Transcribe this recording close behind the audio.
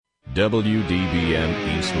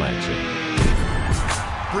WDBM East Lansing.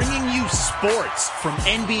 Bringing you sports from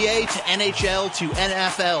NBA to NHL to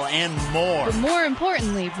NFL and more. But more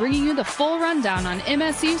importantly, bringing you the full rundown on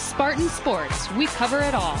MSU Spartan Sports. We cover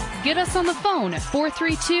it all. Get us on the phone at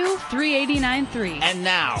 432-3893. And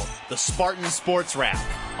now, the Spartan Sports Wrap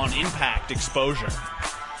on Impact Exposure.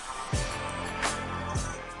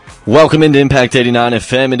 Welcome into Impact 89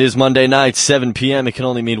 FM. It is Monday night, 7 p.m. It can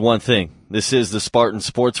only mean one thing. This is the Spartan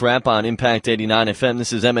Sports Wrap on Impact 89 FM.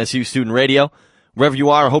 This is MSU Student Radio. Wherever you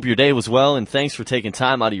are, I hope your day was well, and thanks for taking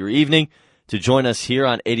time out of your evening to join us here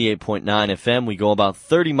on 88.9 FM. We go about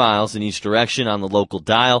 30 miles in each direction on the local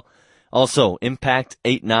dial. Also,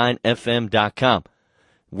 impact89fm.com.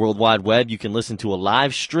 World Wide Web, you can listen to a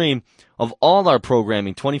live stream of all our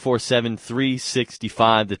programming 24/7,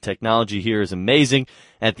 365. The technology here is amazing.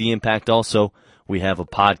 At the Impact also, we have a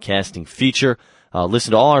podcasting feature.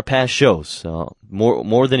 Listen to all our past shows,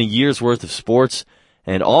 more than a year's worth of sports,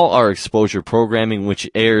 and all our exposure programming, which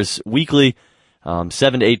airs weekly,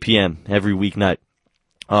 7 to 8 p.m. every weeknight.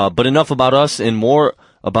 But enough about us and more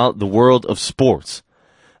about the world of sports.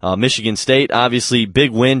 Michigan State, obviously,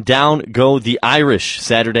 big win. Down go the Irish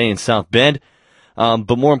Saturday in South Bend.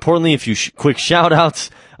 But more importantly, quick shout-outs.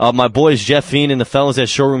 My boys, Jeff Fien and the fellas at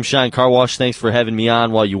Showroom Shine Car Wash, thanks for having me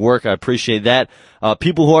on while you work. I appreciate that.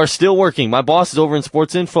 People who are still working, my boss is over in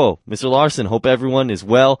Sports Info, Mr. Larson. Hope everyone is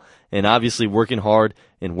well and obviously working hard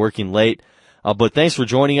and working late. But thanks for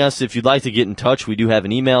joining us. If you'd like to get in touch, we do have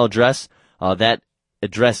an email address. That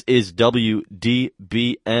address is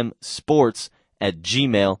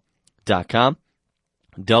wdbmsports@gmail.com.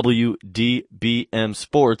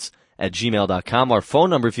 wdbmsports@gmail.com. Our phone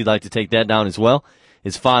number, if you'd like to take that down as well,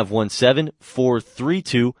 is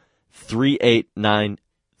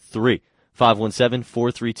 517-432-3893.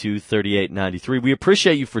 517-432-3893. We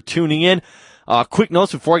appreciate you for tuning in. Quick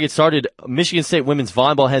notes before I get started. Michigan State women's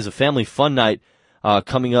volleyball has a family fun night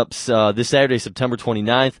coming up this Saturday, September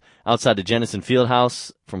 29th, outside the Jennison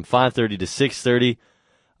Fieldhouse from 5:30 to 6:30.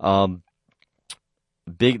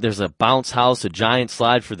 There's a bounce house, a giant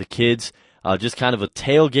slide for the kids. Just kind of a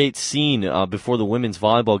tailgate scene before the women's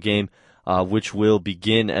volleyball game, which will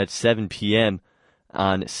begin at 7 p.m.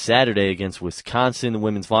 on Saturday against Wisconsin. The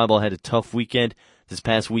women's volleyball had a tough weekend this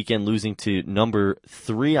past weekend, losing to number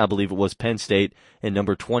 3, I believe it was, Penn State, and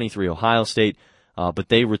number 23, Ohio State. But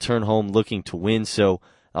they return home looking to win. So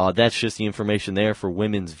that's just the information there for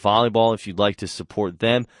women's volleyball if you'd like to support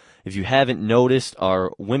them. If you haven't noticed,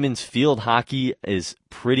 our women's field hockey is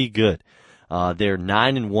pretty good. They're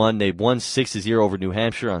 9-1. They won 6-0 over New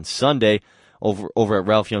Hampshire on Sunday over at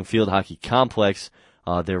Ralph Young Field Hockey Complex.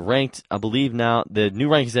 They're ranked, I believe now, the new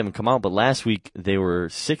rankings haven't come out, but last week they were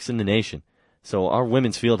 6th in the nation. So our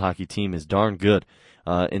women's field hockey team is darn good.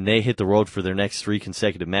 And they hit the road for their next 3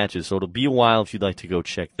 consecutive matches. So it'll be a while if you'd like to go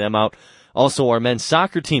check them out. Also, our men's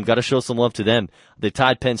soccer team, got to show some love to them. They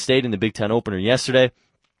tied Penn State in the Big Ten opener yesterday.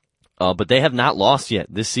 But they have not lost yet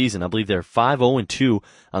this season. I believe they're 5-0-2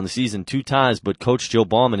 on the season, 2 ties. But Coach Joe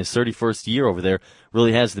Baum in his 31st year over there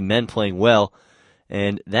really has the men playing well.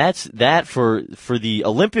 And that's that for the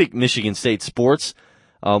Olympic Michigan State sports.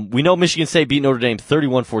 We know Michigan State beat Notre Dame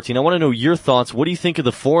 31-14. I want to know your thoughts. What do you think of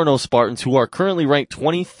the 4-0 Spartans, who are currently ranked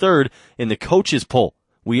 23rd in the coaches poll?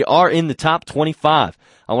 We are in the top 25.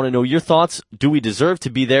 I want to know your thoughts. Do we deserve to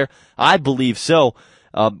be there? I believe so.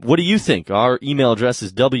 What do you think? Our email address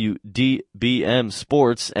is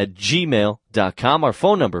wdbmsports@gmail.com. Our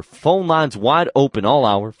phone number, phone lines wide open all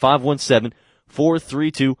hour,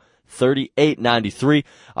 517-432-3893.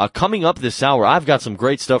 Coming up this hour, I've got some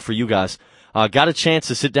great stuff for you guys. Got a chance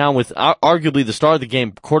to sit down with arguably the star of the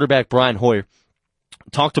game, quarterback Brian Hoyer.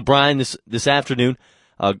 Talk to Brian this afternoon.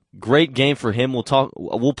 Great game for him.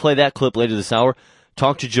 We'll play that clip later this hour.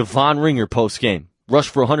 Talk to Javon Ringer post game.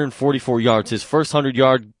 Rushed for 144 yards, his first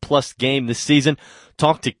 100-yard-plus game this season.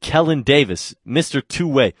 Talk to Kellen Davis, Mr.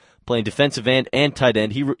 Two-Way, playing defensive end and tight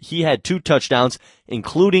end. He had 2 touchdowns,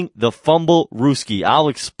 including the fumble Ruski. I'll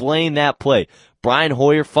explain that play. Brian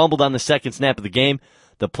Hoyer fumbled on the second snap of the game.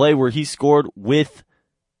 The play where he scored with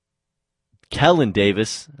Kellen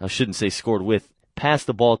Davis, I shouldn't say scored with, passed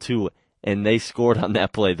the ball to, and they scored on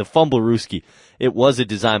that play. The fumble Ruski. It was a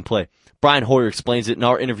design play. Brian Hoyer explains it in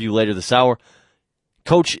our interview later this hour.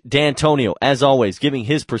 Coach D'Antonio, as always, giving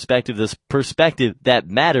his perspective, this perspective that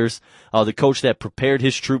matters, the coach that prepared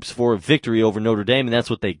his troops for a victory over Notre Dame, and that's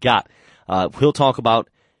what they got. He'll talk about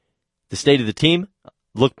the state of the team,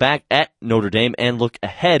 look back at Notre Dame, and look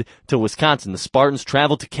ahead to Wisconsin. The Spartans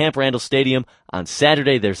travel to Camp Randall Stadium on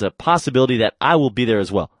Saturday. There's a possibility that I will be there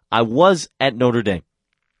as well. I was at Notre Dame,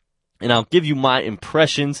 and I'll give you my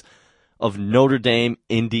impressions of Notre Dame,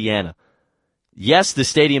 Indiana. Yes, the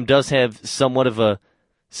stadium does have somewhat of a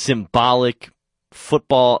symbolic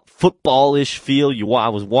footballish feel. I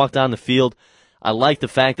was walked down the field. I like the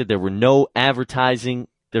fact that there were no advertising.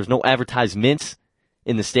 There's no advertisements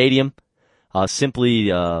in the stadium. Simply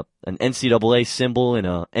an NCAA symbol and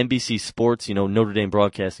a NBC Sports, Notre Dame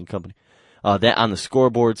Broadcasting Company, that on the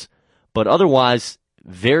scoreboards. But otherwise,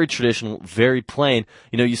 very traditional, very plain.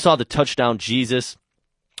 You saw the touchdown Jesus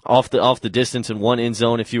off the distance in one end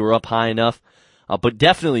zone if you were up high enough. But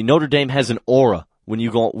definitely Notre Dame has an aura when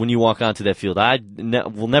you walk onto that field. I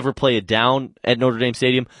will never play it down at Notre Dame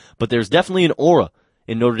Stadium, but there's definitely an aura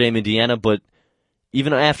in Notre Dame, Indiana. But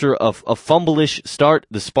even after a fumble-ish start,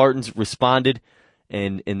 the Spartans responded,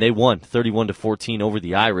 and they won 31-14 over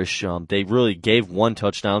the Irish. They really gave one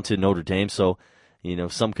touchdown to Notre Dame, so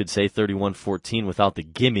some could say 31-14 without the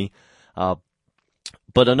gimme. But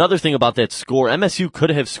another thing about that score, MSU could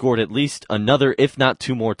have scored at least another, if not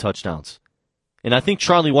two more touchdowns. And I think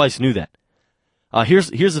Charlie Weis knew that. Here's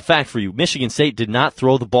the fact for you. Michigan State did not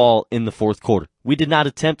throw the ball in the fourth quarter. We did not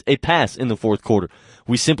attempt a pass in the fourth quarter.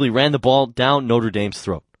 We simply ran the ball down Notre Dame's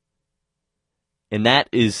throat. And that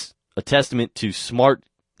is a testament to smart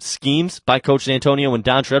schemes by Coach D'Antonio and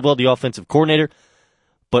Don Treadwell, the offensive coordinator,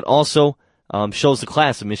 but also shows the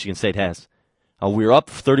class that Michigan State has. We were up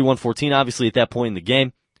 31-14, obviously, at that point in the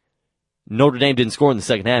game. Notre Dame didn't score in the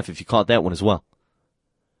second half, if you caught that one as well.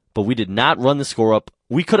 But we did not run the score up.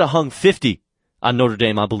 We could have hung 50 on Notre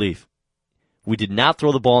Dame, I believe. We did not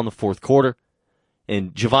throw the ball in the fourth quarter,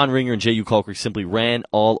 and Javon Ringer and J.U. Colker simply ran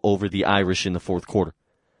all over the Irish in the fourth quarter.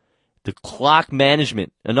 The clock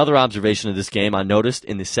management, another observation of this game I noticed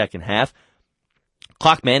in the second half.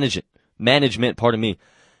 Clock management,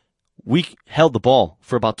 we held the ball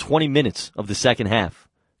for about 20 minutes of the second half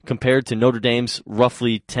compared to Notre Dame's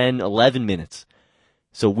roughly 10, 11 minutes.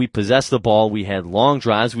 So we possessed the ball. We had long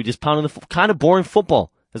drives. We just pounded the kind of boring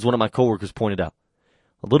football, as one of my coworkers pointed out.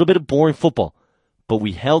 A little bit of boring football. But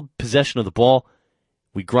we held possession of the ball.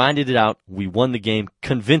 We grinded it out. We won the game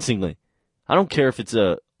convincingly. I don't care if it's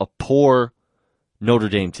a poor Notre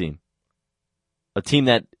Dame team. A team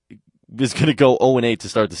that is going to go 0-8 to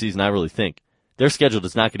start the season, I really think. Their schedule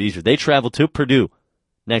does not get easier. They travel to Purdue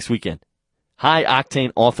next weekend.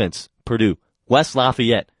 High-octane offense, Purdue. West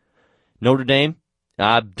Lafayette. Notre Dame,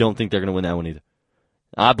 I don't think they're going to win that one either.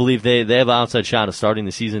 I believe they have an outside shot of starting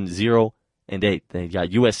the season 0-8. They got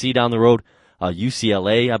USC down the road,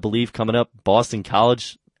 UCLA, I believe, coming up, Boston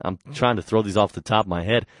College. I'm trying to throw these off the top of my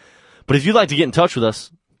head. But if you'd like to get in touch with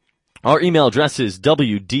us, our email address is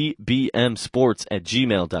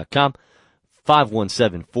wdbmsports@gmail.com.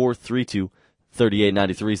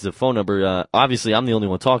 517-432-3893 is the phone number. Obviously, I'm the only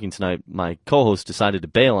one talking tonight. My co-host decided to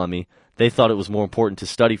bail on me. They thought it was more important to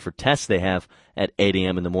study for tests they have at 8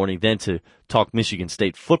 a.m. in the morning than to talk Michigan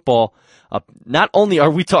State football. Not only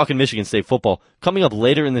are we talking Michigan State football, coming up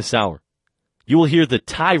later in this hour, you will hear the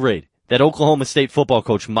tirade that Oklahoma State football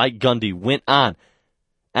coach Mike Gundy went on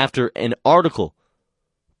after an article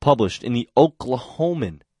published in the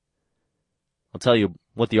Oklahoman. I'll tell you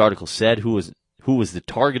what the article said, who was the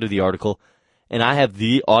target of the article, and I have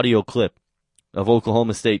the audio clip of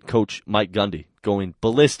Oklahoma State coach Mike Gundy going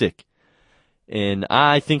ballistic. And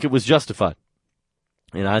I think it was justified.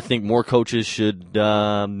 And I think more coaches should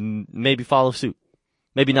maybe follow suit.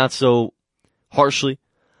 Maybe not so harshly,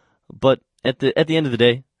 but at the end of the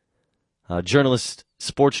day,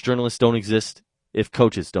 sports journalists don't exist if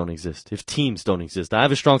coaches don't exist, if teams don't exist. I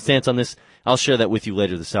have a strong stance on this. I'll share that with you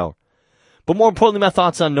later this hour. But more importantly, my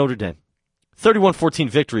thoughts on Notre Dame. 31-14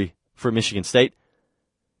 victory for Michigan State.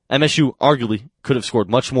 MSU arguably could have scored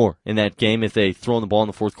much more in that game if they thrown the ball in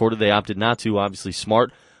the fourth quarter. They opted not to, obviously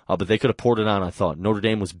smart, but they could have poured it on, I thought. Notre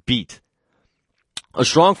Dame was beat. A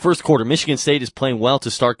strong first quarter. Michigan State is playing well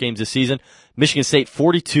to start games this season. Michigan State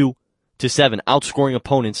 42-7, outscoring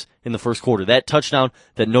opponents in the first quarter. That touchdown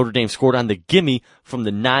that Notre Dame scored on the gimme from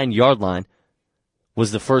the 9-yard line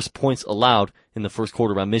was the first points allowed in the first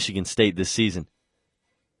quarter by Michigan State this season.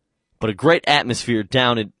 But a great atmosphere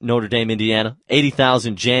down at Notre Dame, Indiana.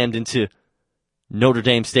 80,000 jammed into Notre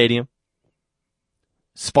Dame Stadium.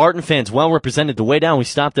 Spartan fans well represented. The way down, we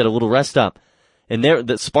stopped at a little rest stop. And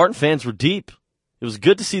the Spartan fans were deep. It was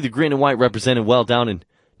good to see the green and white represented well down in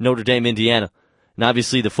Notre Dame, Indiana. And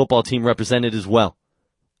obviously the football team represented as well.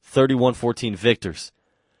 31-14 victors.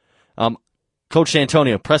 Coach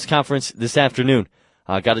D'Antonio, press conference this afternoon.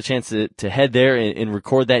 Got a chance to head there and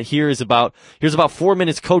record that. Here's about 4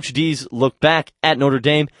 minutes. Coach D's look back at Notre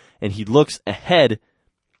Dame, and he looks ahead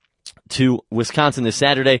to Wisconsin this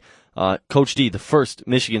Saturday. Coach D, the first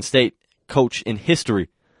Michigan State coach in history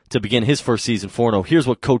to begin his first season 4-0. Here's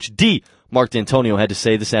what Coach D, Mark D'Antonio, had to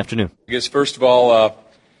say this afternoon. I guess, first of all,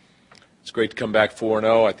 it's great to come back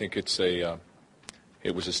 4-0. I think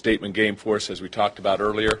it was a statement game for us, as we talked about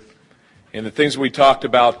earlier. And the things we talked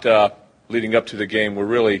about leading up to the game were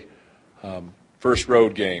really first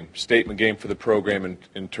road game, statement game for the program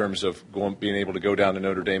in terms of being able to go down to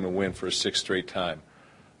Notre Dame and win for a sixth straight time.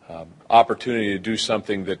 Opportunity to do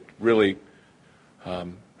something that really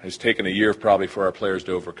has taken a year probably for our players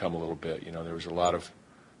to overcome a little bit. You know, there was a lot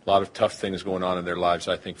of tough things going on in their lives,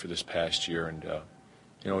 I think, for this past year, and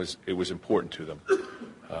it was important to them.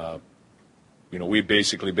 We've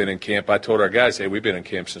basically been in camp. I told our guys, hey, we've been in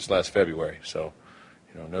camp since last February. So,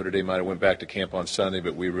 Notre Dame might have went back to camp on Sunday,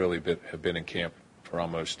 but we really have been in camp for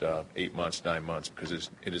almost 8 months, 9 months, because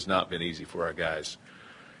it has not been easy for our guys.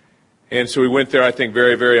 And so we went there, I think,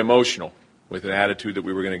 very, very emotional, with an attitude that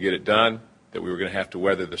we were going to get it done, that we were going to have to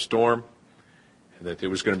weather the storm, and that there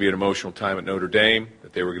was going to be an emotional time at Notre Dame,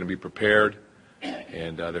 that they were going to be prepared,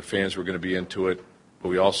 and their fans were going to be into it. But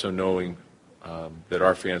we also knowing that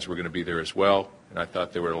our fans were going to be there as well, and I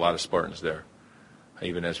thought there were a lot of Spartans there.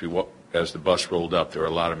 Even as the bus rolled up, there were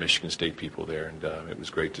a lot of Michigan State people there, and it was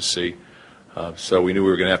great to see. So we knew we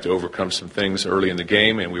were going to have to overcome some things early in the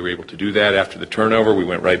game, and we were able to do that. After the turnover, we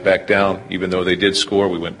went right back down. Even though they did score,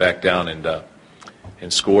 we went back down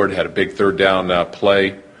and scored. Had a big third down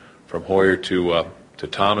play from Hoyer to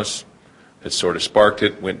Thomas that sort of sparked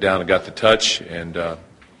it. Went down and got the touch, and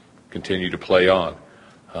continued to play on.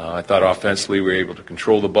 I thought offensively we were able to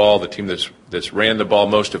control the ball. The team that's ran the ball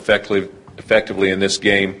most effectively in this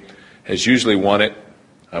game has usually won it,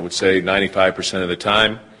 I would say 95% of the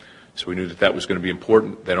time. So we knew that was going to be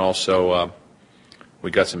important. Then also we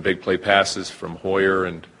got some big play passes from Hoyer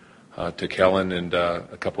and to Kellen and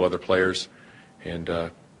a couple other players.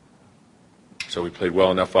 And so we played well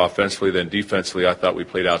enough offensively. Then defensively, I thought we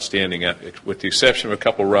played outstanding. With the exception of a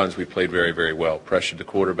couple runs, we played very, very well. Pressured the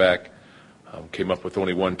quarterback. Came up with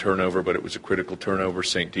only one turnover, but it was a critical turnover.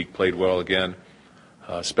 St. Deke played well again.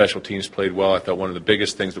 Special teams played well. I thought one of the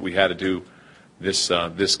biggest things that we had to do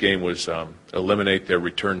this game was eliminate their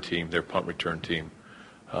return team, their punt return team,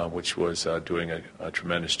 which was doing a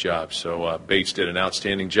tremendous job. So Bates did an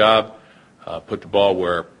outstanding job, put the ball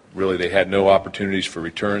where really they had no opportunities for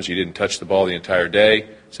returns. He didn't touch the ball the entire day,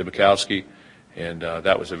 Zibikowski, and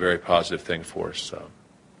that was a very positive thing for us.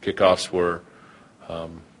 Kickoffs were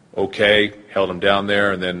okay, held them down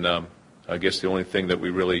there, and then I guess the only thing that we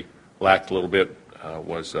really lacked a little bit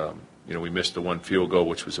was we missed the one field goal,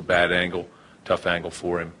 which was a bad angle, tough angle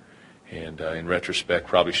for him, and in retrospect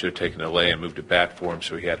probably should have taken it away and moved it back for him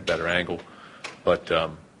so he had a better angle. But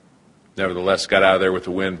nevertheless, got out of there with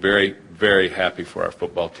a win. Very, very happy for our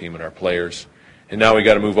football team and our players. And now we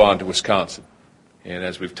got to move on to Wisconsin. And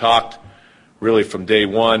as we've talked, really from day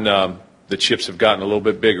one, the chips have gotten a little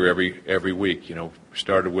bit bigger every week. We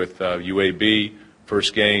started with UAB,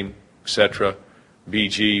 first game, etc.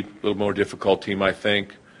 BG, a little more difficult team, I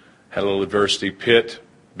think. Had a little adversity. Pitt,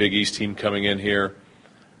 Big East team coming in here.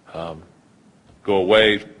 Go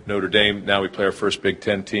away, Notre Dame. Now we play our first Big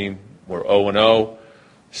Ten team. We're 0-0,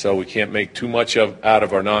 so we can't make too much out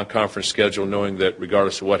of our non-conference schedule, knowing that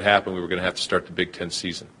regardless of what happened, we were going to have to start the Big Ten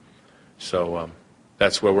season. So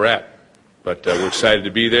that's where we're at. But we're excited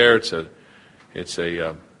to be there. It's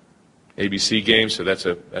a ABC game, so that's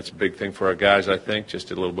a big thing for our guys, I think,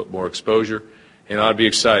 just a little bit more exposure. And it ought to be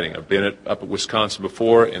exciting. I've been up at Wisconsin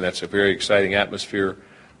before, and that's a very exciting atmosphere.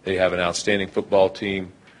 They have an outstanding football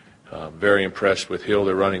team. Very impressed with Hill,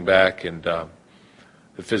 their running back, and the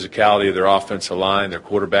physicality of their offensive line. Their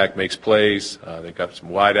quarterback makes plays. They've got some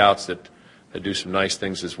wideouts that do some nice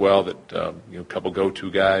things as well, a couple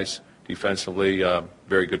go-to guys. Defensively,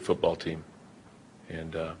 very good football team,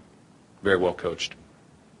 and very well coached.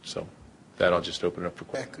 So that I'll just open it up for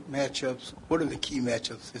questions. Matchups. What are the key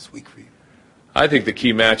matchups this week for you? I think the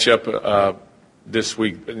key matchup this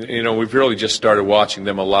week, we've really just started watching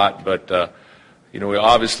them a lot, but we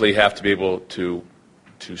obviously have to be able to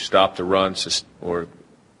stop the run, or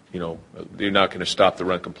you're not going to stop the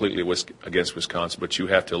run completely against Wisconsin, but you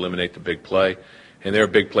have to eliminate the big play, and they're a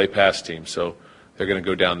big play pass team, so they're going to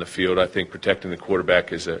go down the field. I think protecting the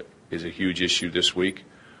quarterback is a huge issue this week.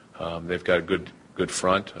 They've got a good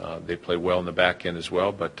front. They play well in the back end as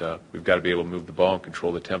well, but we've got to be able to move the ball and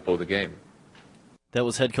control the tempo of the game. That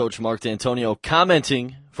was head coach Mark D'Antonio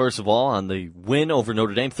commenting, first of all, on the win over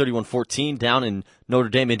Notre Dame, 31-14, down in Notre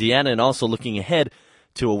Dame, Indiana, and also looking ahead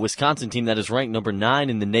to a Wisconsin team that is ranked number 9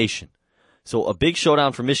 in the nation. So a big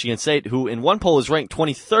showdown for Michigan State, who in one poll is ranked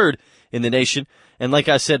 23rd in the nation. And like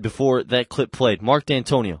I said before that clip played, Mark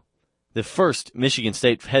D'Antonio, the first Michigan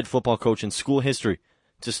State head football coach in school history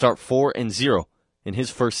to start 4-0 in his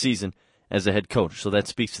first season as a head coach. So that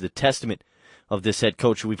speaks to the testament of this head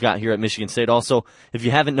coach we've got here at Michigan State. Also, if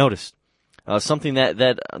you haven't noticed, something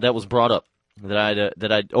that was brought up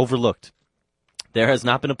that I'd overlooked, there has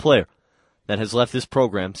not been a player that has left this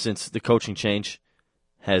program since the coaching change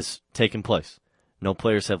has taken place. No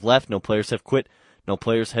players have left, no players have quit, no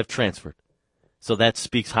players have transferred. So that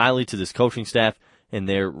speaks highly to this coaching staff and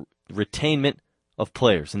their retainment of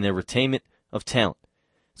players and their retainment of talent.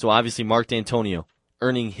 So obviously Mark D'Antonio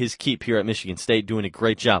earning his keep here at Michigan State, doing a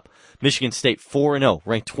great job. Michigan State 4-0,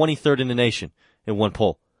 ranked 23rd in the nation in one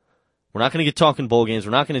poll. We're not going to get talking bowl games.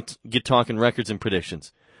 We're not going to get talking records and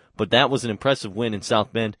predictions. But that was an impressive win in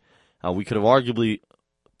South Bend. We could have arguably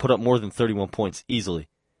put up more than 31 points easily.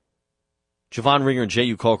 Javon Ringer and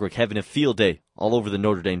J.U. Colquitt having a field day all over the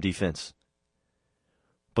Notre Dame defense.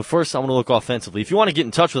 But first, I want to look offensively. If you want to get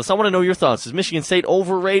in touch with us, I want to know your thoughts. Is Michigan State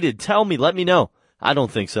overrated? Tell me. Let me know. I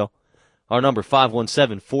don't think so. Our number,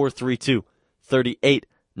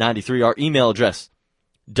 517-432-3893. Our email address,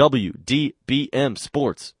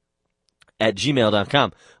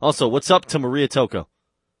 wdbmsports@gmail.com. Also, what's up to Maria Toko?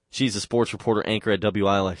 She's a sports reporter anchor at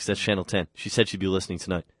WILX. That's Channel 10. She said she'd be listening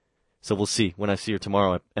tonight. So we'll see when I see her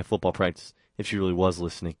tomorrow at football practice if she really was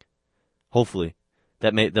listening. Hopefully.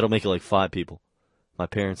 That'll make it like 5 people. My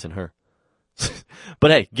parents and her.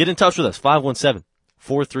 But hey, get in touch with us.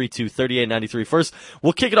 517-432-3893. First,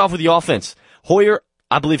 we'll kick it off with the offense. Hoyer,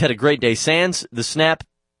 I believe, had a great day. Sans, the snap,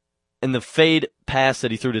 and the fade pass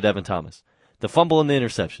that he threw to Devin Thomas. The fumble and the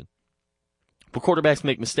interception. But quarterbacks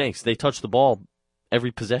make mistakes. They touch the ball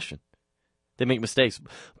every possession. They make mistakes.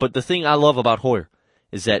 But the thing I love about Hoyer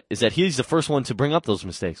is that he's the first one to bring up those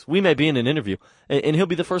mistakes. We may be in an interview, and he'll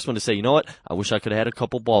be the first one to say, you know what, I wish I could have had a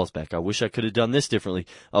couple balls back. I wish I could have done this differently.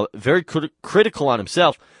 Very critical on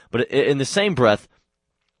himself, but in the same breath,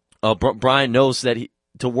 Brian knows that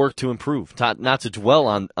to work to improve, not to dwell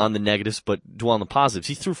on the negatives, but dwell on the positives.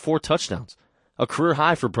 He threw 4 touchdowns, a career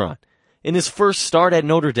high for Brian, in his first start at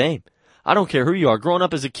Notre Dame. I don't care who you are. Growing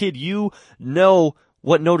up as a kid, you know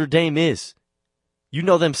what Notre Dame is. You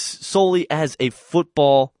know them solely as a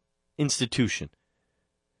football institution.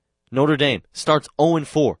 Notre Dame starts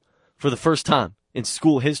 0-4 for the first time in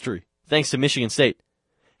school history, thanks to Michigan State.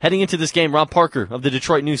 Heading into this game, Rob Parker of the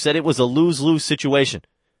Detroit News said it was a lose-lose situation.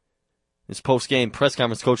 His post-game press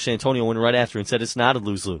conference, Coach D'Antonio went right after and said it's not a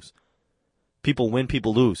lose-lose. People win,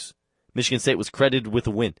 people lose. Michigan State was credited with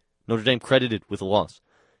a win. Notre Dame credited with a loss.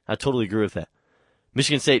 I totally agree with that.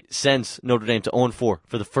 Michigan State sends Notre Dame to 0-4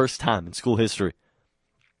 for the first time in school history.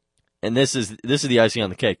 And this is the icing on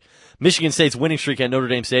the cake. Michigan State's winning streak at Notre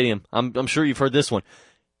Dame Stadium. I'm sure you've heard this one.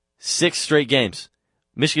 6 straight games.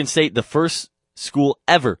 Michigan State, the first school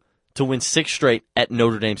ever to win 6 straight at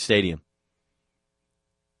Notre Dame Stadium.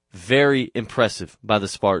 Very impressive by the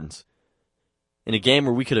Spartans. In a game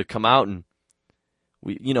where we could have come out and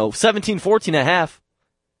 17-14 at half.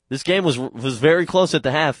 This game was very close at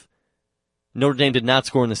the half. Notre Dame did not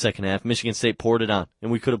score in the second half. Michigan State poured it on,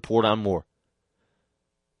 and we could have poured on more.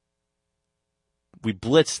 We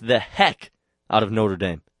blitzed the heck out of Notre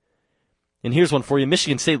Dame. And here's one for you.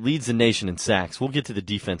 Michigan State leads the nation in sacks. We'll get to the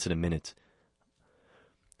defense in a minute.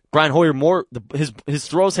 Brian Hoyer, his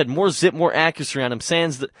throws had more zip, more accuracy on him,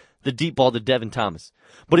 sans the deep ball to Devin Thomas.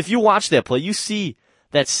 But if you watch that play, you see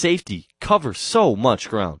that safety cover so much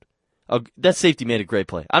ground. That safety made a great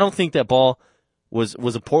play. I don't think that ball was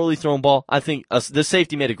a poorly thrown ball. I think the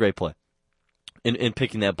safety made a great play in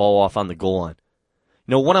picking that ball off on the goal line.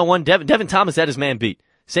 One-on-one, Devin Thomas had his man beat.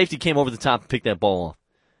 Safety came over the top and picked that ball off.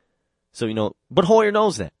 So, but Hoyer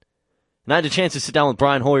knows that. And I had a chance to sit down with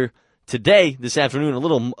Brian Hoyer today, this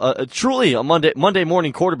afternoon, truly a Monday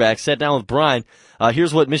morning quarterback. Sat down with Brian.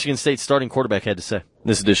 Here's what Michigan State's starting quarterback had to say.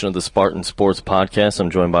 This edition of the Spartan Sports Podcast, I'm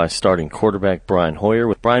joined by starting quarterback Brian Hoyer.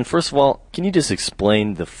 With Brian, first of all, can you just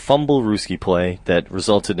explain the fumble-Ruski play that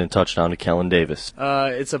resulted in a touchdown to Kellen Davis?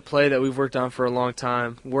 It's a play that we've worked on for a long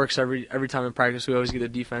time. Works every time in practice. We always get the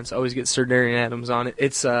defense. Always get Sir Darian Adams on it.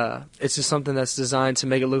 It's just something that's designed to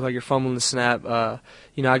make it look like you're fumbling the snap. I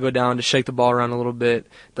go down to shake the ball around a little bit.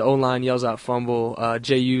 The O-line yells out fumble.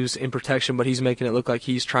 JU's in protection, but he's making it look like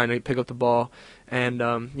he's trying to pick up the ball. And,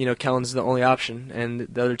 Kellen's the only option. And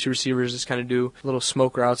the other 2 receivers just kind of do little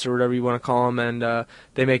smoke routes or whatever you want to call them. And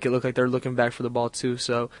they make it look like they're looking back for the ball, too.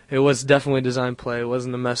 So it was definitely a design play. It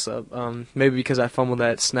wasn't a mess-up. Maybe because I fumbled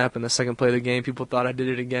that snap in the second play of the game, people thought I did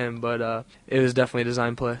it again. But it was definitely a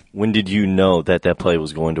design play. When did you know that play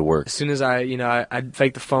was going to work? As soon as I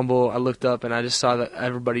faked the fumble, I looked up and I just saw that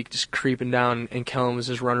everybody just creeping down and Kellen was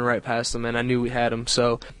just running right past them, and I knew we had him.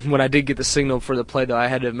 So when I did get the signal for the play, though, I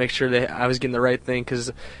had to make sure that I was getting the right thing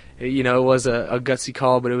because it was a gutsy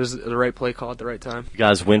call, but it was the right play call at the right time. You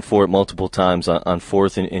guys went for it multiple times on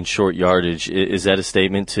fourth and short yardage. Is that a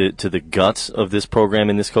statement to the guts of this program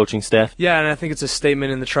and this coaching staff? Yeah, and I think it's a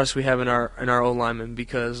statement in the trust we have in our O-linemen,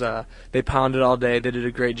 because they pounded all day. They did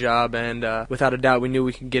a great job, and without a doubt, we knew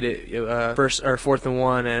we could get it fourth and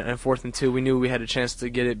 1 and fourth and 2. We knew we had a chance to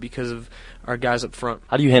get it because of our guys up front.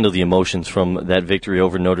 How do you handle the emotions from that victory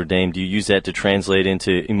over Notre Dame? Do you use that to translate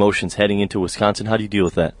into emotions heading into Wisconsin? How do you deal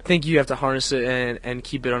with that? I think you have to harness it and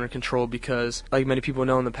keep it under control, because, like many people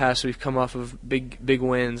know in the past, we've come off of big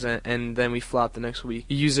wins and then we flop the next week.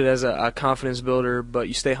 You use it as a confidence builder, but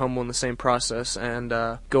you stay humble in the same process and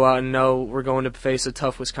go out and know we're going to face a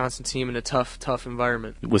tough Wisconsin team in a tough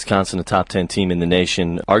environment. Wisconsin, a top 10 team in the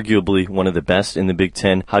nation, arguably one of the best in the Big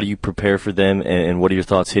Ten. How do you prepare for them, and what are your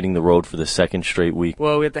thoughts hitting the road for the second straight week?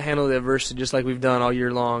 Well, we have to handle the adversity just like we've done all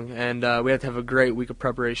year long, and we have to have a great week of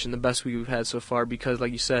preparation, the best week we've had so far, because,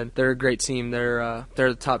 like you said, they're a great team. They're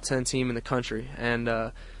the top 10 team in the country, and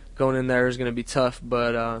going in there is going to be tough,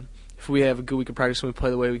 but if we have a good week of practice and we play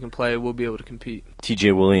the way we can play, we'll be able to compete.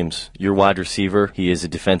 TJ Williams, your wide receiver, he is a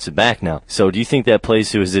defensive back now. So do you think that plays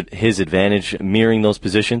to his advantage, mirroring those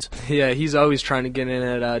positions? Yeah, he's always trying to get in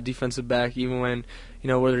at defensive back, even when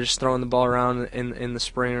where they're just throwing the ball around in the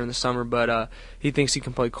spring or in the summer, but he thinks he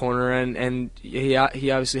can play corner, and he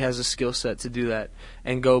obviously has a skill set to do that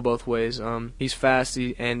and go both ways. He's fast,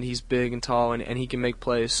 and he's big and tall, and he can make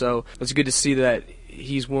plays, so it's good to see that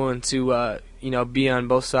he's willing to be on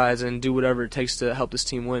both sides and do whatever it takes to help this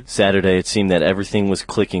team win. Saturday, it seemed that everything was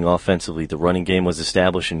clicking offensively. The running game was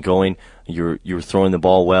established and going. You were throwing the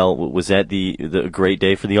ball well. Was that the great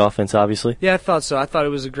day for the offense, obviously? Yeah, I thought so. I thought it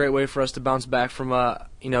was a great way for us to bounce back from a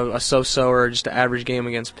so-so or just an average game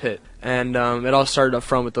against Pitt. And it all started up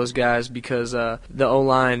front with those guys, because the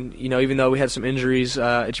O-line, even though we had some injuries,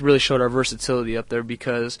 it really showed our versatility up there,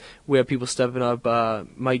 because we have people stepping up.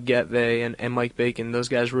 Mike Getvey and Mike Bacon, those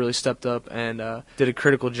guys really stepped up and did a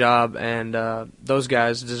critical job, and those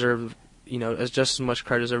guys deserve as just as much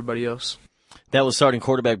credit as everybody else. That was starting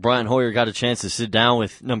quarterback Brian Hoyer. Got a chance to sit down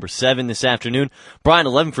with number 7 this afternoon. Brian,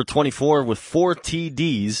 11 for 24 with 4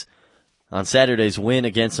 TDs on Saturday's win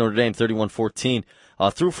against Notre Dame, 31-14.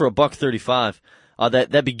 Threw for $135.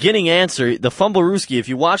 That beginning answer, the fumblerooski, if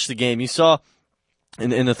you watched the game, you saw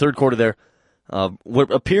in the third quarter there,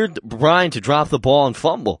 what appeared Brian to drop the ball and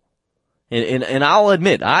fumble. And I'll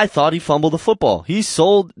admit, I thought he fumbled the football. He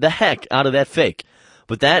sold the heck out of that fake.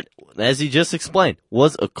 But that, as he just explained,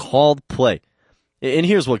 was a called play. And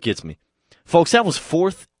here's what gets me. Folks, that was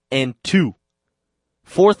 4th and 2.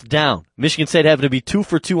 4th down. Michigan State having to be 2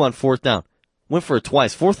 for 2 on 4th down. Went for it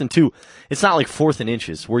twice. 4th and 2. It's not like 4th and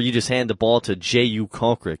inches where you just hand the ball to J.U.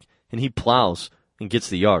 Kalkrick and he plows and gets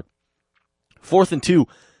the yard. 4th and 2.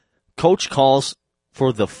 Coach calls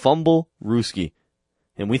for the fumble-rooski.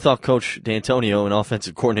 And we thought Coach D'Antonio and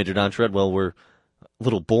offensive coordinator Don Treadwell were a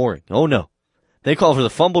little boring. Oh, no. They call for the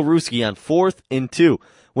fumble-rooski on 4th and 2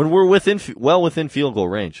 when we're within field goal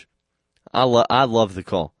range. I love the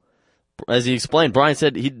call. As he explained, Brian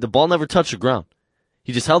said the ball never touched the ground.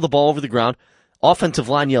 He just held the ball over the ground. Offensive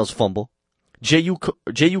line yells fumble. J.U.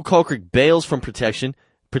 Kalkrick bails from protection,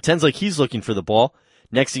 pretends like he's looking for the ball.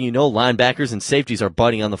 Next thing you know, linebackers and safeties are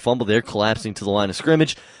biting on the fumble. They're collapsing to the line of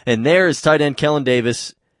scrimmage. And there is tight end Kellen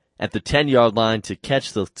Davis at the 10-yard line to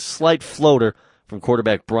catch the slight floater from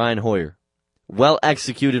quarterback Brian Hoyer. Well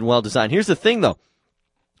executed, well designed. Here's the thing, though.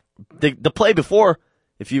 The play before,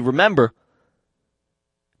 if you remember,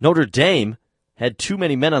 Notre Dame had too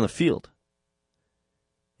many men on the field.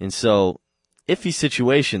 And so, iffy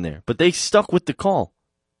situation there. But they stuck with the call.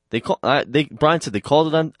 Brian said they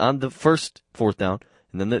called it on the first 4th down,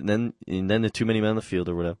 and then the too many men on the field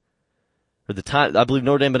or whatever. Or the time, I believe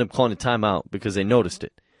Notre Dame ended up calling a timeout because they noticed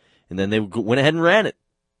it. And then they went ahead and ran it.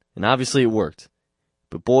 And obviously it worked.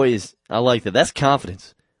 But boy, I like that. That's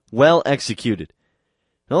confidence. Well executed.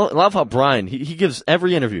 I love how Brian, he gives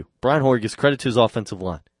every interview, Brian Hoyer gives credit to his offensive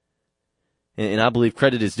line. And I believe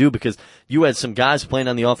credit is due because you had some guys playing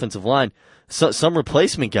on the offensive line, some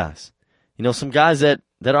replacement guys. Some guys that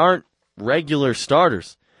aren't regular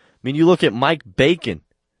starters. I mean, you look at Mike Bacon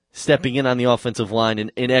stepping in on the offensive line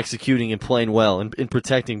and executing and playing well and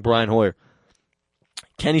protecting Brian Hoyer.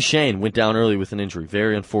 Kenny Shane went down early with an injury.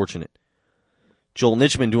 Very unfortunate. Joel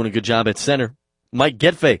Nitchman doing a good job at center. Mike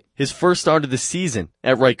Getvey, his first start of the season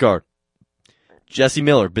at right guard. Jesse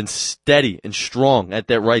Miller, been steady and strong at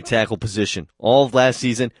that right tackle position all of last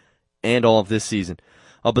season and all of this season.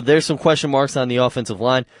 But there's some question marks on the offensive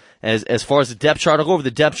line. As far as the depth chart, I'll go over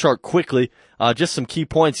the depth chart quickly. Just some key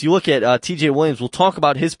points. You look at TJ Williams, we'll talk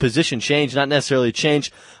about his position change, not necessarily a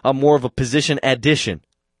change, more of a position addition.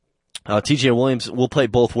 TJ Williams will play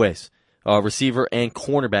both ways, receiver and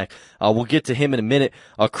cornerback. We'll get to him in a minute.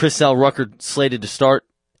 Chris L. Rucker slated to start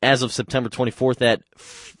as of September 24th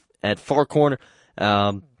at far corner.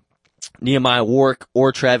 Nehemiah Warwick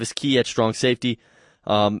or Travis Key at strong safety.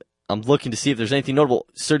 I'm looking to see if there's anything notable.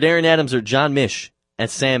 Sir Darian Adams or John Mish at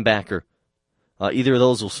Sam backer. Either of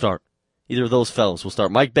those will start. Either of those fellows will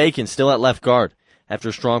start. Mike Bacon still at left guard after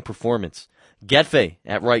a strong performance. Getfe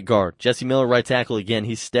at right guard. Jesse Miller right tackle again.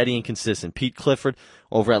 He's steady and consistent. Pete Clifford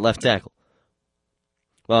over at left tackle.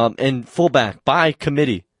 And fullback by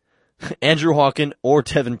committee. Andrew Hawkin or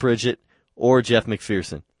Tevin Bridget or Jeff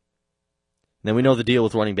McPherson. Then we know the deal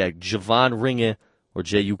with running back. Javon Ringe or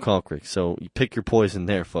J.U. Kalkrick. So you pick your poison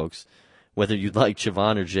there, folks. Whether you like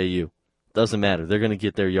Javon or J.U. Doesn't matter. They're going to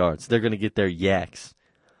get their yards. They're going to get their yaks.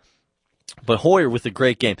 But Hoyer with a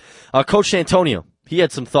great game. Coach Antonio, he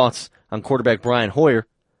had some thoughts on quarterback Brian Hoyer.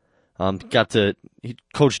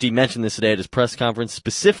 Coach D mentioned this today at his press conference,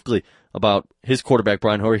 specifically about his quarterback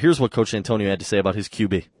Brian Hoyer. Here's what Coach Antonio had to say about his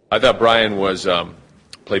QB. I thought Brian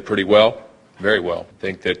played pretty well, very well. I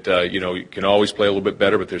think that you can always play a little bit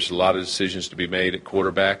better, but there's a lot of decisions to be made at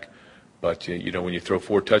quarterback. But when you throw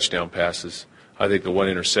 4 touchdown passes, I think the one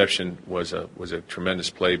interception was a tremendous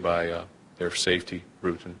play by their safety,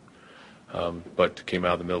 Rutan, but came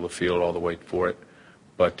out of the middle of the field all the way for it.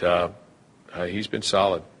 But he's been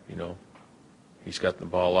solid. He's gotten the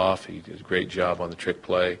ball off. He did a great job on the trick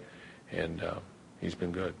play, and he's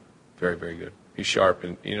been good, very, very good. He's sharp,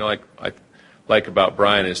 and like I like about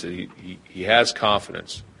Brian is that he has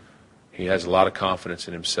confidence. He has a lot of confidence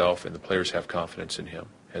in himself, and the players have confidence in him.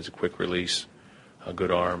 He has a quick release, a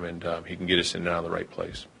good arm, and he can get us in and out of the right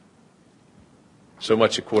place. So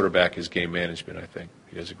much a quarterback is game management, I think.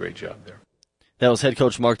 He does a great job there. That was head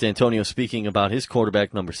coach Mark D'Antonio speaking about his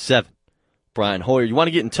quarterback number 7, Brian Hoyer. You want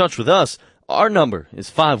to get in touch with us? Our number is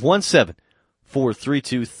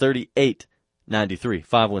 517-432-3893.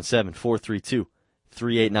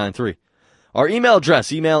 517-432-3893. Our email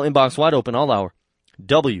address, email inbox wide open all hour,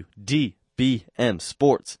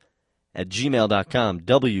 WDBMsports@gmail.com.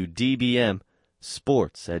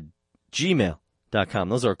 WDBMsports@gmail.com.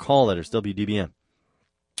 Those are our call letters, WDBM.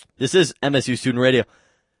 This is MSU Student Radio.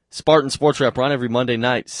 Spartan Sports Wrap. We're on every Monday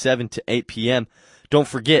night, 7 to 8 p.m. Don't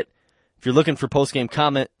forget, if you're looking for post-game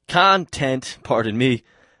content,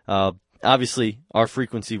 obviously our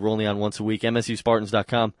frequency, we're only on once a week,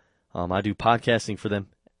 MSUSpartans.com. I do podcasting for them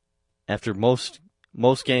after most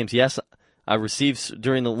games. Yes, I received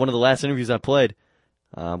during one of the last interviews I played,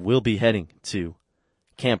 we'll be heading to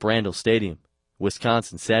Camp Randall Stadium,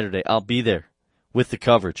 Wisconsin, Saturday. I'll be there with the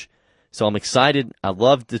coverage. So I'm excited. I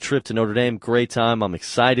loved the trip to Notre Dame. Great time. I'm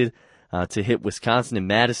excited to hit Wisconsin and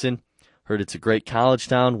Madison. Heard it's a great college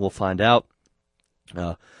town. We'll find out.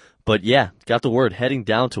 But yeah, got the word heading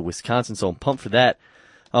down to Wisconsin, so I'm pumped for that.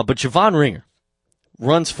 But Javon Ringer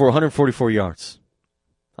runs for 144 yards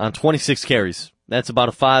on 26 carries. That's about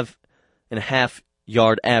a 5.5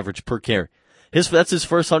 yard average per carry. That's his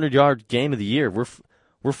first 100-yard game of the year.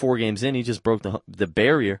 We're 4 games in. He just broke the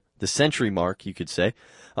barrier, the century mark, you could say.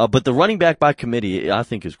 But the running back by committee, I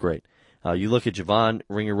think, is great. You look at Javon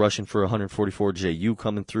Ringer rushing for 144, J.U.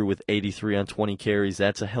 coming through with 83 on 20 carries.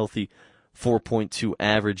 That's a healthy 4.2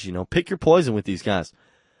 average. Pick your poison with these guys.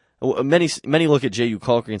 Many look at J.U.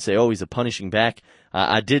 Kalkrick and say, oh, he's a punishing back.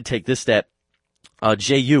 I did take this stat.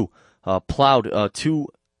 J.U. Plowed 2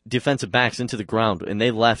 defensive backs into the ground, and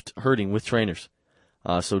they left hurting with trainers.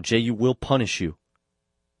 So J.U. will punish you.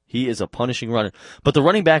 He is a punishing runner. But the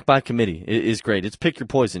running back by committee is great. It's pick your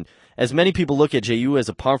poison. As many people look at J.U. as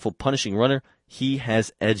a powerful punishing runner, he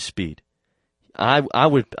has edge speed. I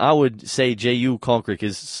would say J.U. Kalkrick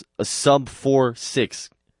is a sub 4.6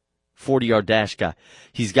 40-yard dash guy.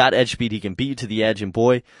 He's got edge speed. He can beat you to the edge. And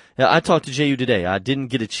boy, I talked to J.U. today. I didn't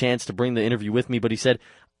get a chance to bring the interview with me, but he said,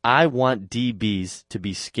 I want DBs to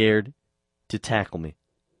be scared to tackle me.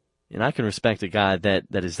 And I can respect a guy that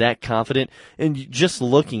is that confident. And just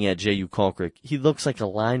looking at J.U. Kalkrick, he looks like a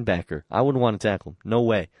linebacker. I wouldn't want to tackle him. No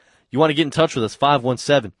way. You want to get in touch with us,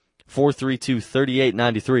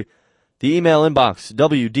 517-432-3893. The email inbox,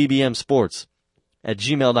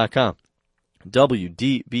 WDBMsports@gmail.com.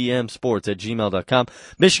 WDBMsports@gmail.com.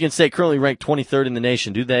 Michigan State currently ranked 23rd in the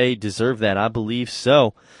nation. Do they deserve that? I believe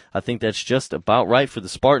so. I think that's just about right for the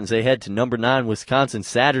Spartans. They head to number 9 Wisconsin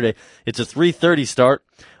Saturday. It's a 3:30 start.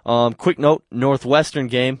 Quick note, Northwestern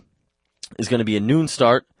game is going to be a noon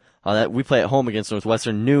start. That we play at home against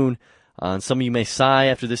Northwestern, noon. And some of you may sigh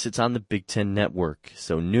after this. It's on the Big Ten Network.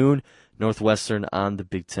 So noon, Northwestern on the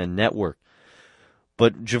Big Ten Network.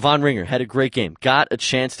 But Javon Ringer had a great game. Got a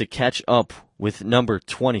chance to catch up with number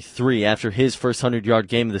 23 after his first 100-yard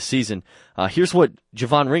game of the season. Here's what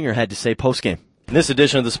Javon Ringer had to say postgame. In this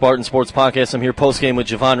edition of the Spartan Sports Podcast, I'm here postgame with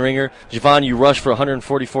Javon Ringer. Javon, you rushed for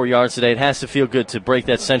 144 yards today. It has to feel good to break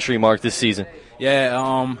that century mark this season. Yeah, a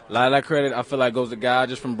lot of that credit I feel like goes to God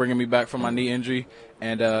just from bringing me back from my knee injury.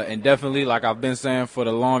 And definitely, like I've been saying for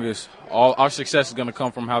the longest, all our success is going to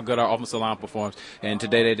come from how good our offensive line performs. And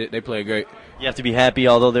today they played great. You have to be happy,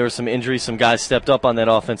 although there were some injuries, some guys stepped up on that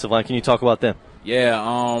offensive line. Can you talk about them?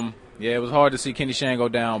 Yeah, it was hard to see Kenny Shane go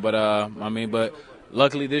down, but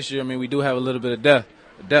luckily this year, we do have a little bit of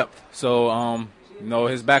depth. So,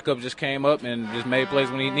 his backup just came up and just made plays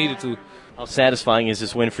when he needed to. How satisfying is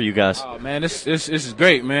this win for you guys? Oh, man, this is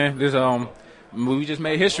great, man. We just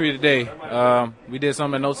made history today. We did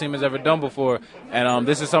something that no team has ever done before. And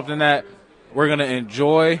this is something that we're going to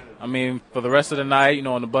enjoy, for the rest of the night,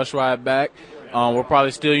 on the bus ride back. We'll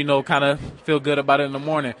probably still, kind of feel good about it in the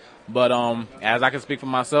morning. But as I can speak for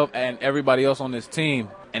myself and everybody else on this team,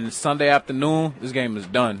 and Sunday afternoon, this game is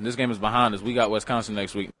done. This game is behind us. We got Wisconsin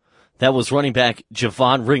next week. That was running back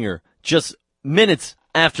Javon Ringer. Just minutes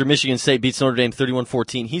after Michigan State beats Notre Dame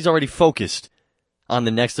 31-14, he's already focused on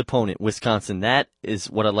the next opponent, Wisconsin. That is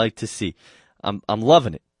what I like to see. I'm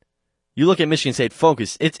loving it. You look at Michigan State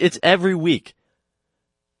focused. It's every week.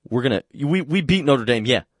 We beat Notre Dame,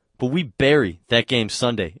 yeah, but we bury that game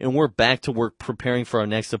Sunday, and we're back to work preparing for our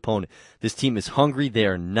next opponent. This team is hungry. They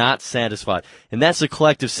are not satisfied, and that's the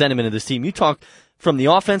collective sentiment of this team. You talk from the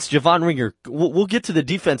offense, Javon Ringer. We'll get to the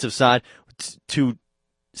defensive side to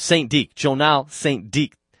St. Deke, Jonal St.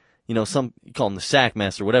 Deke. Some call him the sack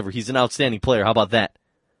master, whatever. He's an outstanding player. How about that?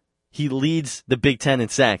 He leads the Big Ten in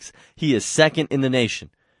sacks. He is second in the nation.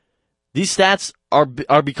 These stats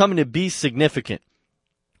are becoming to be significant.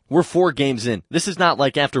 We're 4 games in. This is not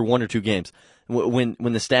like after 1 or 2 games when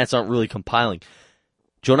the stats aren't really compiling.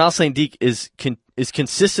 Jonal St. Deke is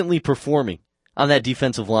consistently performing on that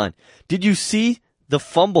defensive line. Did you see the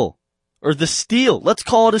fumble or the steal? Let's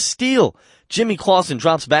call it a steal. Jimmy Clausen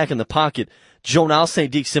drops back in the pocket. Jonal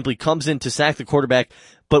St. Deke simply comes in to sack the quarterback,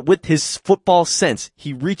 but with his football sense,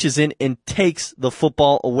 he reaches in and takes the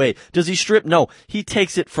football away. Does he strip? No. He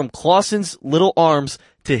takes it from Clausen's little arms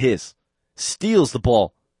to his. Steals the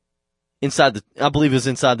ball I believe it was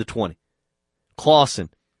inside the 20.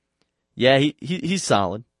 Clausen. Yeah, he's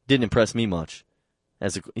solid. Didn't impress me much.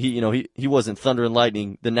 He wasn't thunder and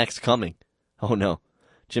lightning the next coming. Oh no.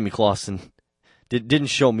 Jimmy Clausen didn't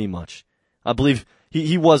show me much. I believe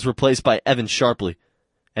he was replaced by Evan Sharpley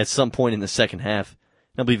at some point in the second half.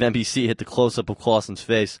 I believe NBC hit the close-up of Clausen's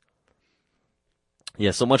face.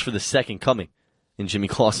 Yeah, so much for the second coming in Jimmy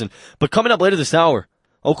Clausen. But coming up later this hour,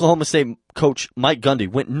 Oklahoma State coach Mike Gundy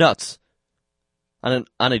went nuts on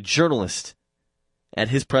a journalist at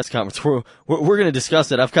his press conference. We're going to discuss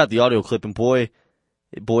that. I've got the audio clip, and boy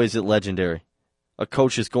is it legendary. A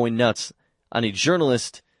coach is going nuts on a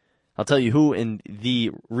journalist. I'll tell you who and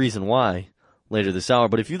the reason why later this hour.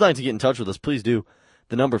 But if you'd like to get in touch with us, please do.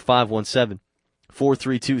 The number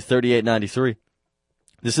 517-432-3893.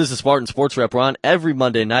 This is the Spartan Sports Wrap. We're on every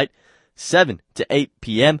Monday night, 7 to 8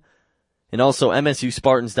 p.m. And also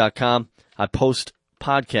MSUSpartans.com. I post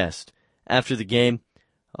podcast after the game,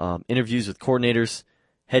 interviews with coordinators,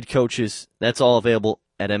 head coaches. That's all available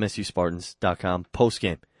at MSUSpartans.com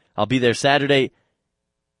post-game. I'll be there Saturday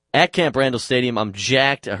at Camp Randall Stadium. I'm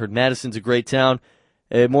jacked. I heard Madison's a great town.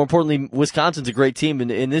 More importantly, Wisconsin's a great team,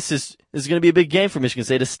 and this is going to be a big game for Michigan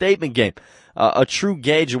State, a statement game, a true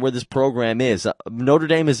gauge of where this program is. Notre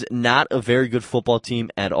Dame is not a very good football team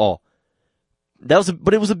at all.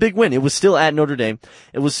 But it was a big win. It was still at Notre Dame.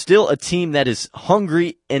 It was still a team that is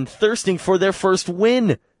hungry and thirsting for their first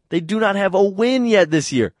win. They do not have a win yet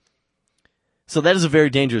this year. So that is a very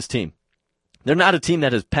dangerous team. They're not a team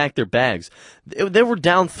that has packed their bags. They were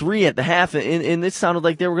down 3 at the half, and it sounded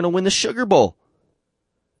like they were going to win the Sugar Bowl.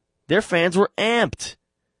 Their fans were amped.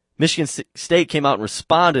 Michigan State came out and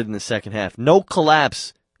responded in the second half. No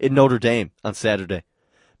collapse in Notre Dame on Saturday.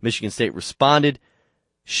 Michigan State responded,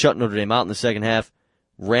 shut Notre Dame out in the second half,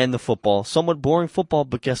 ran the football. Somewhat boring football,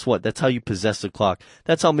 but guess what? That's how you possess the clock.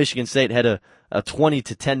 That's how Michigan State had a 20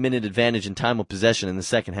 to 10 minute advantage in time of possession in the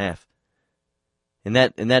second half. And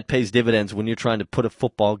that pays dividends when you're trying to put a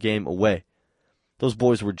football game away. Those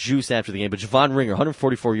boys were juiced after the game, but Javon Ringer,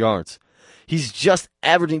 144 yards. He's just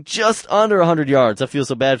averaging just under 100 yards. I feel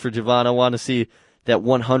so bad for Javon. I want to see that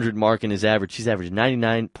 100 mark in his average. He's averaged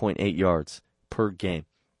 99.8 yards per game.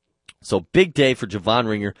 So big day for Javon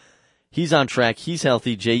Ringer. He's on track. He's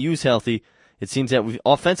healthy. JU's healthy. It seems that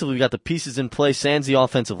offensively we've got the pieces in place. Sans the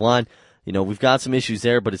offensive line. We've got some issues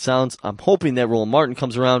there, but I'm hoping that Roland Martin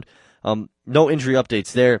comes around. No injury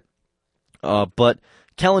updates there. But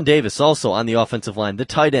Kellen Davis also on the offensive line, the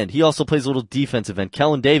tight end. He also plays a little defensive end.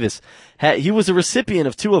 Kellen Davis, he was a recipient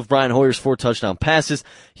of 2 of Brian Hoyer's 4 touchdown passes.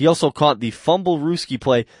 He also caught the fumble Ruski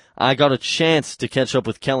play. I got a chance to catch up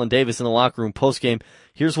with Kellen Davis in the locker room postgame.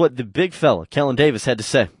 Here's what the big fella, Kellen Davis, had to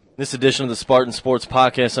say. This edition of the Spartan Sports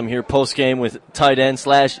Podcast, I'm here postgame with tight end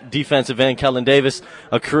 / defensive end Kellen Davis.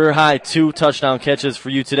 A career-high 2 touchdown catches for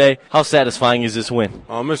you today. How satisfying is this win?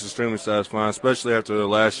 It's extremely satisfying, especially after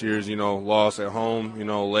last year's, loss at home,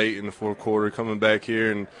 late in the fourth quarter, coming back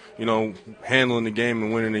here and, handling the game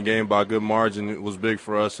and winning the game by a good margin. It was big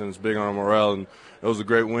for us, and it's big on our morale. And it was a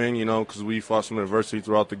great win, because we fought some adversity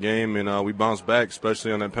throughout the game, and we bounced back,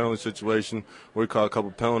 especially on that penalty situation where we caught a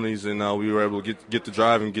couple penalties, and we were able to get the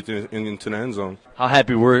drive and get into the end zone. How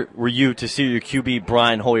happy were you to see your QB,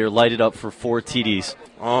 Brian Hoyer, light it up for 4 TDs?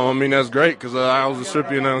 That's great because I was a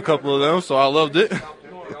recipient on a couple of them, so I loved it.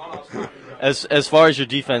 As far as your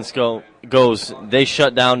defense goes, they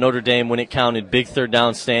shut down Notre Dame when it counted. Big third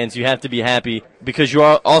down stands. You have to be happy because you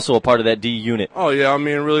are also a part of that D unit. Oh yeah,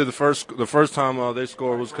 really the first time they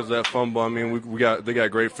scored was because of that fumble. They got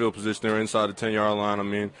great field position. They were inside the 10-yard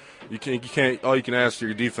line. You can't. All you can ask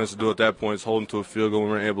your defense to do at that point is hold them to a field goal. We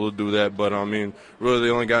weren't able to do that, but really they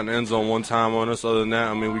only got in the end zone 1 time on us. Other than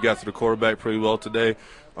that, we got to the quarterback pretty well today.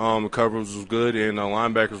 The coverage was good, and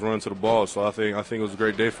linebackers running to the ball. So I think it was a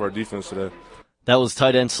great day for our defense today. That was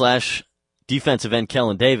tight end / defensive end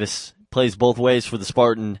Kellen Davis. Plays both ways for the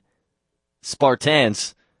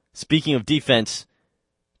Spartans. Speaking of defense,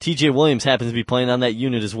 T.J. Williams happens to be playing on that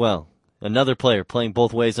unit as well. Another player playing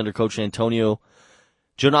both ways under Coach Antonio.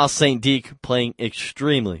 Jonal St. Deke playing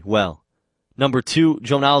extremely well.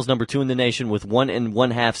 Jonal's number 2 in the nation with 1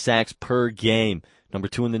 1/2 sacks per game. Number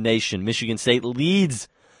 2 in the nation. Michigan State leads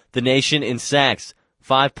the nation in sacks,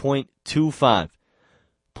 5.25.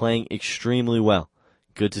 Playing extremely well.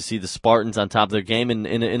 Good to see the Spartans on top of their game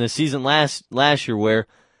in a season last year where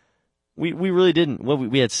we really didn't. Well,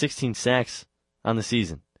 we had 16 sacks on the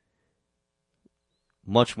season.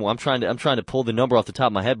 Much more. I'm trying to pull the number off the top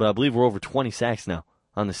of my head, but I believe we're over 20 sacks now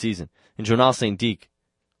on the season. And Jonal St. Deke,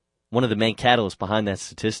 one of the main catalysts behind that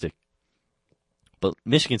statistic. But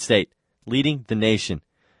Michigan State leading the nation.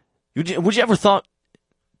 Would you ever thought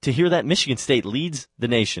to hear that Michigan State leads the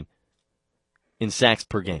nation in sacks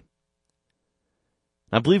per game?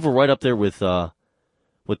 I believe we're right up there with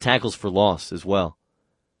tackles for loss as well.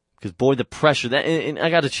 Because boy, the pressure and I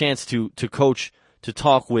got a chance to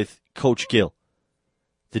talk with Coach Gill,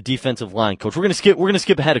 the defensive line coach. We're gonna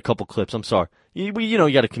skip ahead a couple clips. I'm sorry. You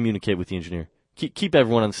got to communicate with the engineer. Keep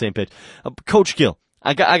everyone on the same page. Coach Gill,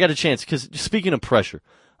 I got a chance because speaking of pressure,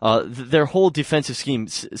 their whole defensive scheme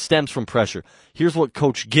stems from pressure. Here's what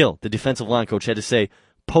Coach Gill, the defensive line coach, had to say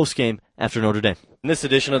post-game after Notre Dame. In this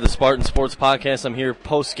edition of the Spartan Sports Podcast, I'm here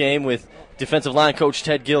post-game with defensive line coach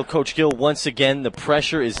Ted Gill. Coach Gill, once again, the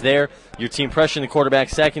pressure is there. Your team pressuring the quarterback,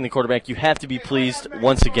 sacking the quarterback. You have to be pleased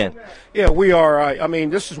once again. Yeah, we are.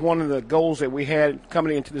 This is one of the goals that we had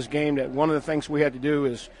coming into this game, that one of the things we had to do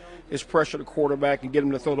is pressure the quarterback and get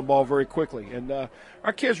him to throw the ball very quickly. And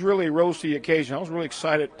our kids really rose to the occasion. I was really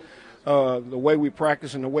excited the way we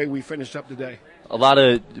practiced and the way we finished up today. A lot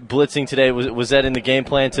of blitzing today. Was that in the game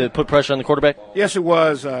plan to put pressure on the quarterback? Yes, it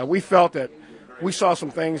was. We felt that we saw some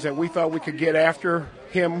things that we thought we could get after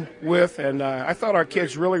him with, and I thought our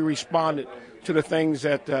kids really responded to the things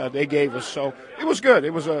that they gave us. So it was good.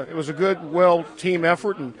 It was a good, well team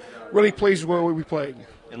effort, and really pleased with where we played.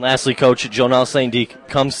 And lastly, Coach, Jonal St. Deke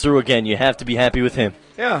comes through again. You have to be happy with him.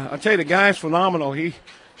 Yeah, I'll tell you, the guy's phenomenal.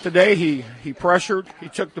 Today he pressured. He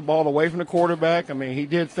took the ball away from the quarterback. He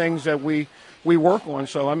did things that we work on.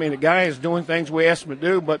 So, the guy is doing things we asked him to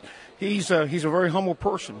do, but he's a very humble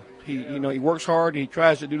person. He works hard. He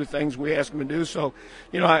tries to do the things we ask him to do. So,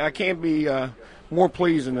 I can't be more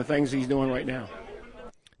pleased in the things he's doing right now.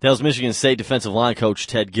 That was Michigan State defensive line coach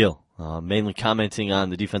Ted Gill, mainly commenting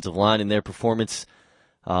on the defensive line and their performance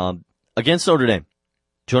against Notre Dame.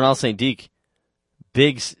 Jonal St. Deke,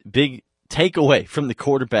 big takeaway from the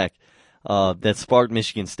quarterback that sparked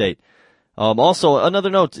Michigan State. Also,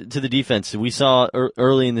 another note to the defense. We saw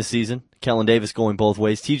early in the season, Kellen Davis going both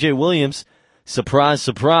ways. T.J. Williams, surprise,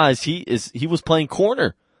 surprise, he was playing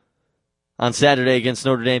corner on Saturday against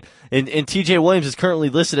Notre Dame. And T.J. Williams is currently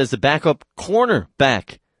listed as the backup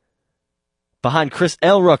cornerback behind Chris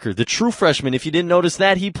Elrucker, the true freshman. If you didn't notice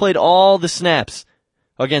that, he played all the snaps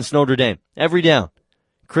against Notre Dame, every down.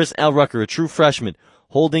 Chris Elrucker, a true freshman,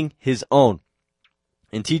 holding his own.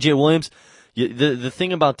 And T.J. Williams, the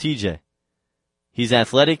thing about T.J., he's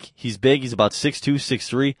athletic, he's big, he's about 6'2",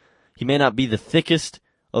 6'3". He may not be the thickest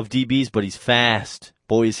of DBs, but he's fast.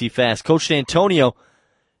 Boy, is he fast. Coach Antonio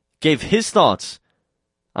gave his thoughts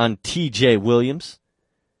on T.J. Williams.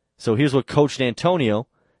 So here's what Coach D'Antonio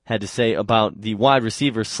had to say about the wide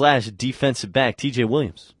receiver / defensive back, T.J.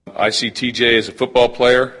 Williams. I see T.J. as a football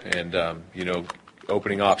player and,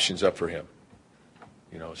 opening options up for him.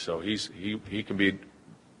 So he can be a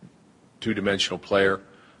two-dimensional player.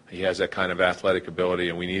 He has that kind of athletic ability,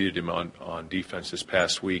 and we needed him on defense this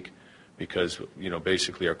past week because,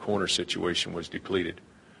 basically our corner situation was depleted.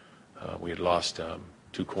 We had lost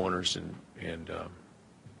 2 corners and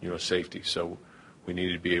safety. So we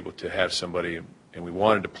needed to be able to have somebody, and we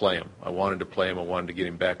wanted to play him. I wanted to play him. I wanted to get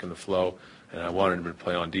him back in the flow, and I wanted him to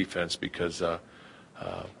play on defense because, I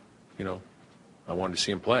wanted to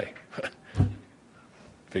see him play.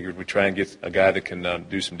 Figured we'd try and get a guy that can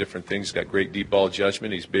do some different things. He's got great deep ball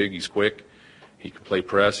judgment. He's big. He's quick. He can play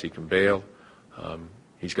press. He can bail.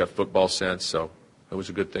 He's got football sense, so it was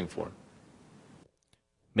a good thing for him.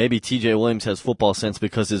 Maybe T.J. Williams has football sense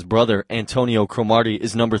because his brother, Antonio Cromartie,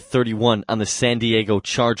 is number 31 on the San Diego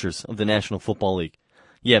Chargers of the National Football League.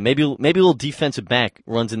 Yeah, maybe a little defensive back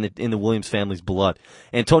runs in the Williams family's blood.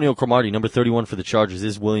 Antonio Cromartie, number 31 for the Chargers,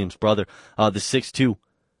 is Williams' brother. The 6'2",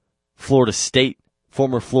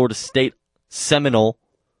 former Florida State Seminole,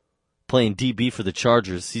 playing DB for the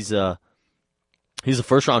Chargers. He's a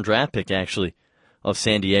first-round draft pick, actually, of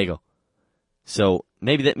San Diego. So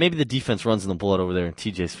maybe the defense runs in the blood over there in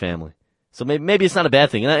TJ's family. So maybe it's not a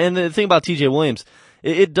bad thing. And the thing about TJ Williams,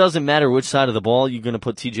 it doesn't matter which side of the ball you're going to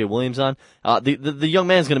put TJ Williams on. The young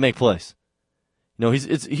man's going to make plays.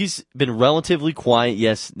 He's been relatively quiet,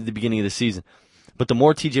 yes, at the beginning of the season. But the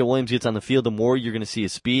more TJ Williams gets on the field, the more you're going to see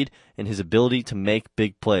his speed and his ability to make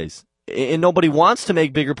big plays. And nobody wants to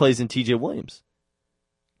make bigger plays than TJ Williams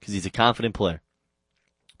because he's a confident player.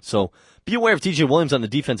 So be aware of TJ Williams on the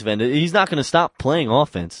defensive end. He's not going to stop playing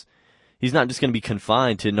offense. He's not just going to be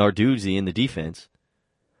confined to Narduzzi in the defense.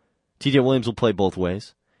 TJ Williams will play both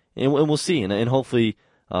ways, and we'll see. And hopefully,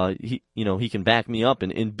 he can back me up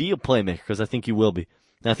and be a playmaker because I think he will be.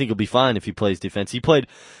 And I think he'll be fine if he plays defense. He played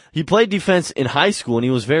defense in high school, and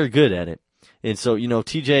he was very good at it. And so,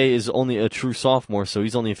 TJ is only a true sophomore, so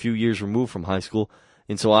he's only a few years removed from high school.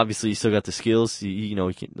 And so, obviously, he's still got the skills. He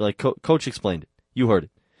can, like Coach explained it. You heard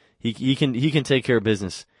it. He can take care of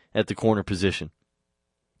business at the corner position.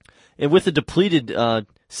 And with the depleted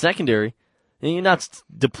secondary, and you're not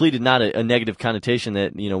depleted, not a negative connotation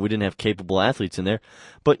that, we didn't have capable athletes in there.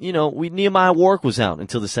 But, Nehemiah Warwick was out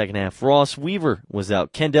until the second half. Ross Weaver was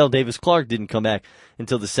out. Kendall Davis-Clark didn't come back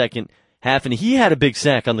until the second half. And he had a big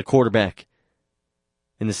sack on the quarterback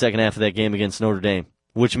in the second half of that game against Notre Dame,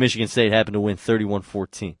 which Michigan State happened to win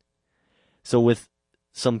 31-14. So with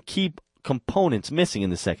some key components missing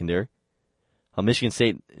in the secondary, Michigan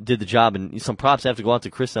State did the job, and some props have to go out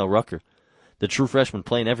to Chris L. Rucker, the true freshman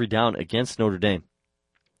playing every down against Notre Dame.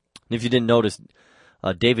 And if you didn't notice,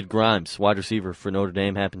 David Grimes, wide receiver for Notre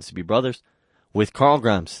Dame, happens to be brothers with Carl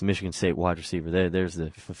Grimes, the Michigan State wide receiver. There's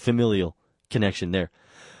the familial connection there.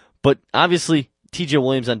 But obviously, T.J.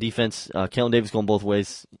 Williams on defense, Kellen Davis going both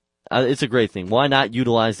ways. It's a great thing. Why not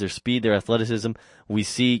utilize their speed, their athleticism? We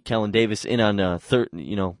see Kellen Davis in on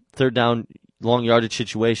third down, long yardage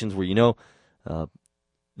situations where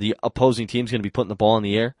the opposing team's going to be putting the ball in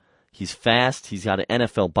the air. He's fast. He's got an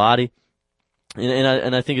NFL body,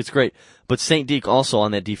 and I think it's great. But St. Dick also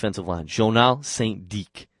on that defensive line. Jonal St.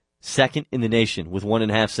 Dick, second in the nation with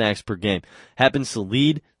 1.5 sacks per game, happens to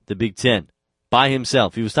lead the Big Ten by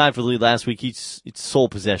himself. He was tied for the lead last week. It's sole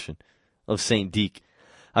possession of St. Dick.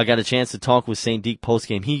 I got a chance to talk with St. Dick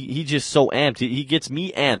postgame. He just so amped. He gets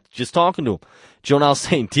me amped just talking to him. Jonal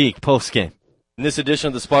St. Dick postgame. In this edition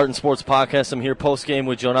of the Spartan Sports Podcast, I'm here postgame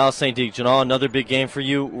with Jonal St. Dick. Jonal, another big game for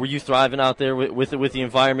you. Were you thriving out there with the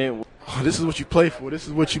environment? Oh, this is what you play for. This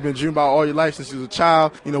is what you've been dreaming about all your life since you was a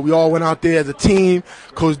child. We all went out there as a team.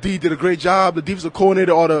 Coach D did a great job. The defensive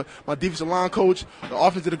coordinator, my defensive line coach, the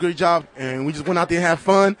offense did a great job. And we just went out there and had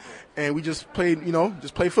fun. And we just played,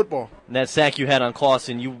 played football. And that sack you had on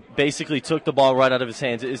Clausen, you basically took the ball right out of his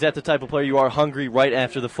hands. Is that the type of player you are, hungry right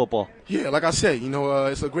after the football? Yeah, like I said,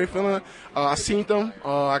 it's a great feeling. I seen him.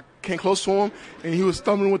 I came close to him, and he was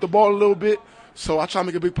stumbling with the ball a little bit. So I tried to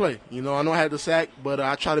make a big play. I know I had the sack, but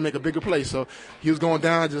I tried to make a bigger play. So he was going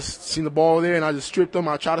down. I just seen the ball there, and I just stripped him.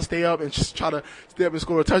 I tried to stay up and just try to stay up and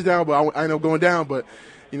score a touchdown, but I ended up going down. But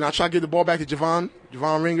I try to get the ball back to Javon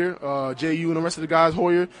Ringer, J.U. and the rest of the guys,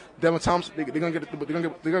 Hoyer, Devin Thompson. They're gonna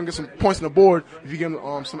get some points on the board if you give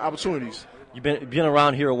them some opportunities. You've been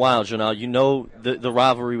around here a while, Jonal. You know the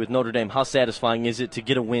rivalry with Notre Dame. How satisfying is it to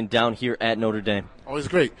get a win down here at Notre Dame? Oh, it's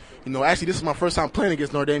great. Actually, this is my first time playing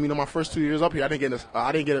against Notre Dame. My first 2 years up here, I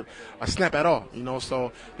didn't get a snap at all.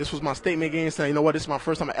 So this was my statement game, saying, this is my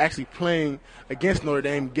first time actually playing against Notre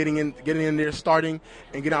Dame, getting in there, starting,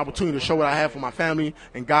 and getting an opportunity to show what I have for my family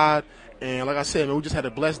and God. And like I said, man, we just had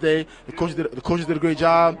a blessed day. The coaches did a great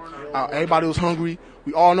job. Everybody was hungry.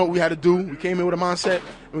 We all know what we had to do. We came in with a mindset,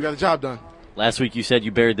 and we got the job done. Last week you said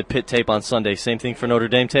you buried the Pitt tape on Sunday. Same thing for Notre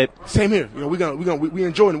Dame tape? Same here. We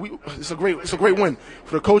enjoying it. It's a great win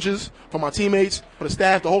for the coaches, for my teammates, for the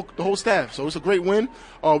staff, the whole staff. So it's a great win.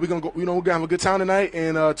 We're gonna go. We're gonna have a good time tonight,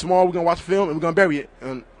 and tomorrow we're gonna watch the film and we're gonna bury it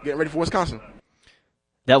and get ready for Wisconsin.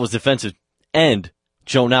 That was defensive end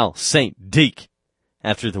Jonel St. Deke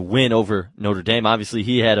after the win over Notre Dame. Obviously,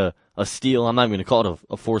 he had a steal. I'm not even going to call it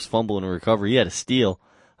a forced fumble and a recovery. He had a steal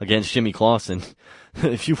against Jimmy Clausen.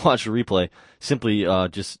 If you watch the replay, simply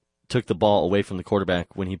just took the ball away from the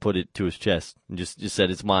quarterback when he put it to his chest and just said,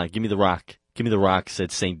 "It's mine. Give me the rock. Give me the rock," said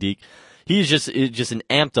St. Deke. He's just an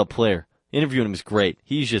amped-up player. Interviewing him is great.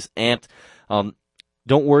 He's just amped.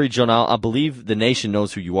 Don't worry, Jonel. I believe the nation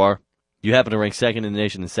knows who you are. You happen to rank second in the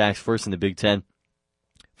nation in sacks, first in the Big Ten.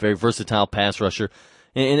 Very versatile pass rusher.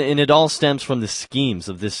 And it all stems from the schemes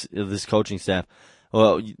of this coaching staff.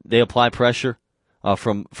 Well, they apply pressure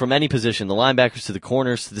from any position, the linebackers to the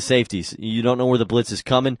corners to the safeties. You don't know where the blitz is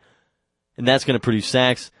coming, and that's going to produce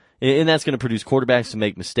sacks, and that's going to produce quarterbacks to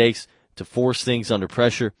make mistakes, to force things under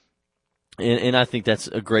pressure. And I think that's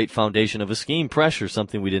a great foundation of a scheme. Pressure,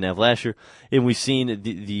 something we didn't have last year, and we've seen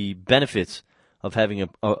the benefits of having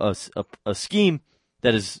a scheme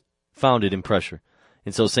that is founded in pressure.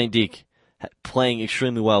 And so St. Deke playing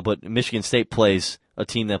extremely well, but Michigan State plays a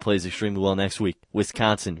team that plays extremely well next week.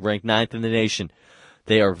 Wisconsin, ranked 9th in the nation.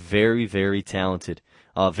 They are very, very talented.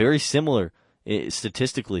 Very similar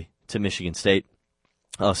statistically to Michigan State.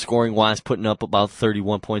 Scoring-wise, putting up about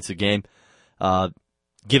 31 points a game.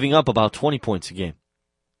 Giving up about 20 points a game.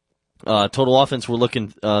 Total offense, we're looking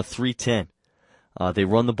 310. They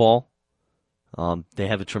run the ball. They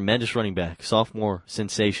have a tremendous running back, sophomore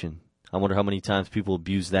sensation. I wonder how many times people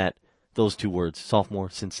abuse those two words, sophomore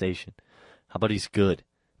sensation. How about he's good?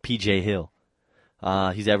 P.J. Hill.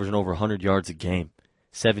 He's averaging over 100 yards a game,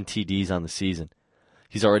 7 TDs on the season.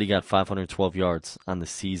 He's already got 512 yards on the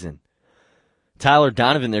season. Tyler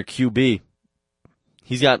Donovan, their QB,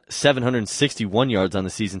 he's got 761 yards on the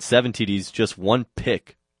season, 7 TDs, just 1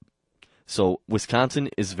 pick. So Wisconsin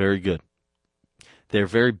is very good. They're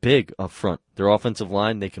very big up front. Their offensive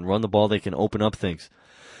line, they can run the ball, they can open up things.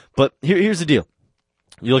 But here's the deal.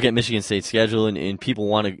 You look at Michigan State's schedule, and people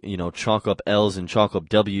want to, chalk up L's and chalk up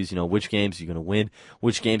W's, which games you're going to win,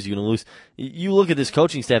 which games you're going to lose. You look at this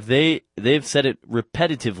coaching staff, they've said it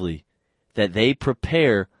repetitively that they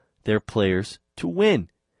prepare their players to win.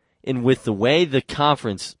 And with the way the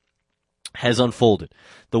conference has unfolded,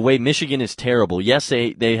 the way Michigan is terrible, yes,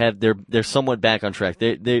 they're somewhat back on track.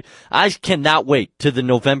 I cannot wait to the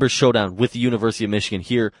November showdown with the University of Michigan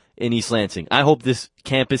here in East Lansing. I hope this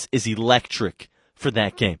campus is electric for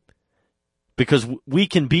that game, because we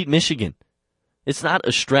can beat Michigan. It's not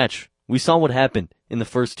a stretch. We saw what happened in the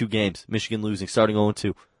first 2 games. Michigan losing, starting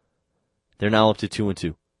 0-2. They're now up to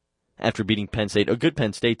 2-2 after beating Penn State, a good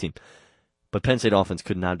Penn State team. But Penn State offense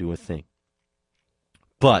could not do a thing.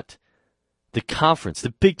 But the conference,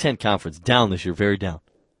 the Big Ten conference, down this year, very down.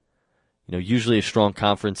 Usually a strong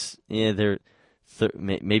conference. Yeah, they're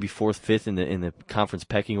maybe 4th, 5th in the conference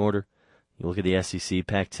pecking order. You look at the SEC,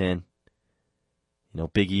 Pac-10.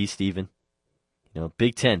 Big East even.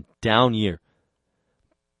 Big Ten, down year.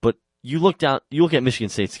 But you look at Michigan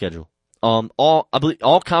State's schedule. I believe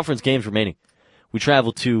all conference games remaining. We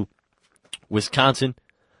travel to Wisconsin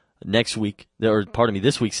this week,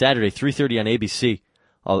 Saturday, 3:30 on ABC.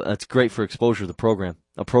 That's great for exposure to the program.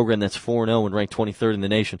 A program that's 4-0 and ranked 23rd in the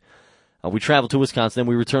nation. We travel to Wisconsin, then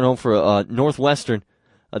we return home for Northwestern.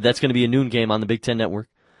 That's going to be a noon game on the Big Ten Network.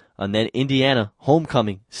 And then Indiana,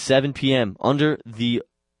 homecoming, 7 p.m. under the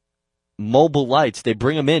mobile lights. They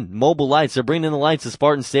bring them in, mobile lights. They're bringing in the lights to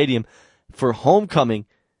Spartan Stadium for homecoming.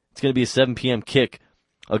 It's going to be a 7 p.m. kick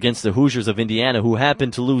against the Hoosiers of Indiana, who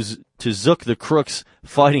happened to lose to Zook the Crooks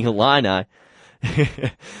Fighting Illini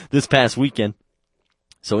this past weekend.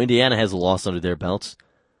 So Indiana has a loss under their belts.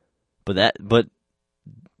 But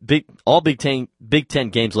all Big Ten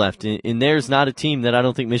games left, and there's not a team that I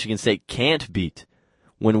don't think Michigan State can't beat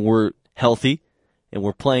when we're healthy and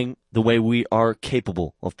we're playing the way we are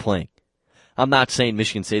capable of playing. I'm not saying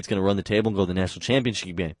Michigan State's going to run the table and go to the national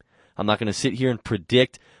championship game. I'm not going to sit here and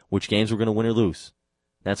predict which games we're going to win or lose.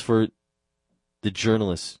 That's for the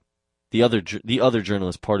journalists, the other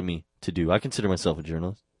journalist part of me to do. I consider myself a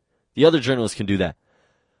journalist. The other journalists can do that.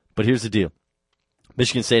 But here's the deal.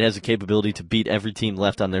 Michigan State has the capability to beat every team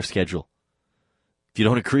left on their schedule. If you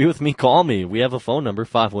don't agree with me, call me. We have a phone number,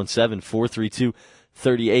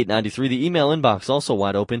 517-432-3893. The email inbox also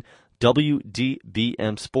wide open,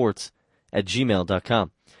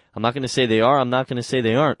 wdbmsports@gmail.com. I'm not going to say they are. I'm not going to say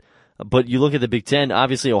they aren't. But you look at the Big Ten,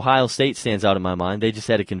 obviously Ohio State stands out in my mind. They just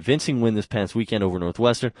had a convincing win this past weekend over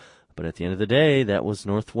Northwestern. But at the end of the day, that was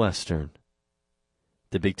Northwestern.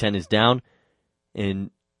 The Big Ten is down, and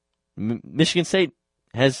Michigan State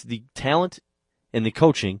has the talent and the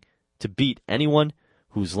coaching to beat anyone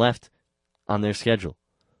who's left on their schedule.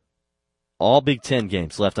 All Big Ten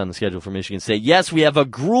games left on the schedule for Michigan State. Yes, we have a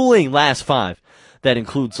grueling last 5 that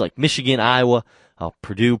includes like Michigan, Iowa,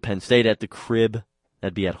 Purdue, Penn State at the crib.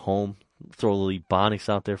 That'd be at home. Throw a little Ebonics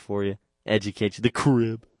out there for you. Educate you. The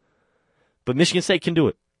crib. But Michigan State can do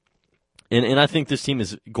it. And I think this team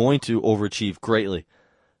is going to overachieve greatly.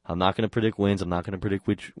 I'm not going to predict wins. I'm not going to predict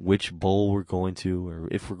which bowl we're going to, or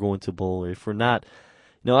if we're going to bowl, or if we're not.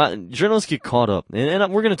 Journalists get caught up.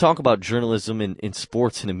 And we're going to talk about journalism in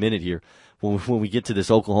sports in a minute here when we get to this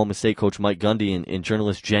Oklahoma State coach Mike Gundy and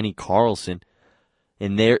journalist Jenny Carlson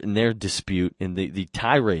in their dispute and the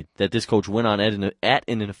tirade that this coach went on at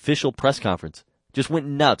an official press conference. Just went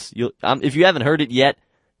nuts. If you haven't heard it yet,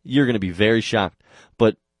 you're going to be very shocked.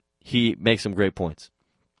 But he makes some great points.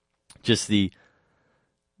 Just the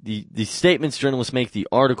statements journalists make, the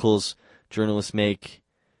articles journalists make,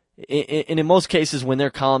 and in most cases when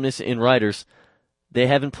they're columnists and writers, they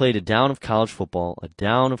haven't played a down of college football, a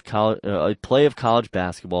play of college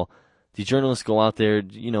basketball. The journalists go out there,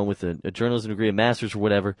 with a journalism degree, a master's or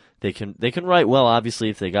whatever. They can write well, obviously,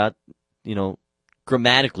 if they got,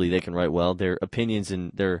 grammatically they can write well. Their opinions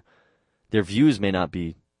and their views may not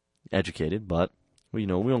be educated, but we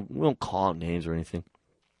don't call out names or anything.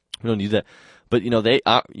 We don't do that. But they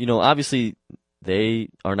are, obviously they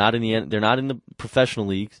are not they're not in the professional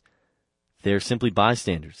leagues. They're simply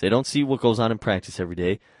bystanders. They don't see what goes on in practice every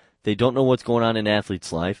day. They don't know what's going on in an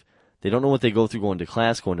athlete's life. They don't know what they go through going to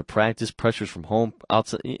class, going to practice, pressures from home,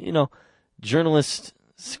 outside. Journalists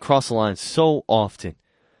cross the line so often.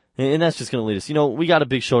 And that's just going to lead us. We got a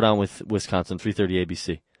big showdown with Wisconsin, 3:30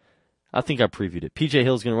 ABC. I think I previewed it. P.J.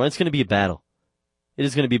 Hill's going to run. It's going to be a battle. It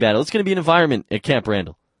is going to be a battle. It's going to be an environment at Camp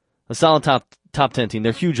Randall. A solid top 10 team.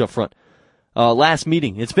 They're huge up front. Last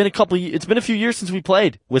meeting. It's been a few years since we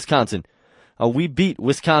played Wisconsin. We beat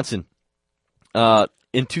Wisconsin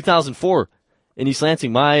in 2004 in East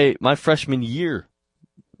Lansing. My freshman year,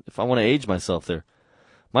 if I want to age myself there,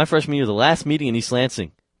 my freshman year, the last meeting in East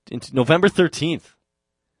Lansing, November 13th.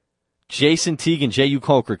 Jason Teague and J.U.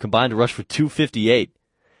 Colquitt combined to rush for 258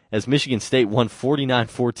 as Michigan State won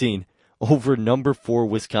 49-14 over number 4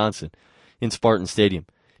 Wisconsin in Spartan Stadium.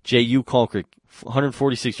 J.U. Colquitt,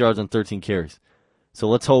 146 yards on 13 carries. So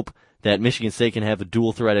let's hope that Michigan State can have a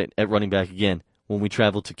dual threat at running back again when we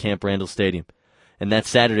travel to Camp Randall Stadium. And that's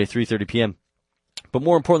Saturday, 3:30 p.m. But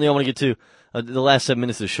more importantly, I want to get to the last 7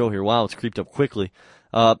 minutes of the show here. Wow, it's creeped up quickly.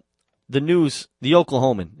 The news, the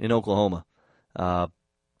Oklahoman in Oklahoma,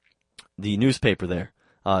 the newspaper there,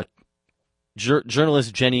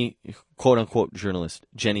 journalist Jenny, quote-unquote journalist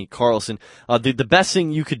Jenny Carlson. The best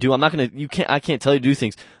thing you could do, I can't tell you to do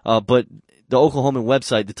things, but the Oklahoman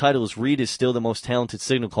website, the title is "Reed is still the most talented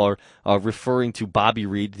signal caller," referring to Bobby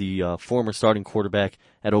Reed, the former starting quarterback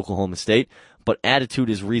at Oklahoma State. But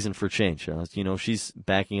attitude is reason for change. She's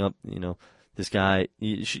backing up, this guy.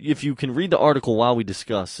 If you can read the article while we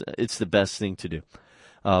discuss, it's the best thing to do.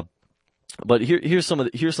 But here's some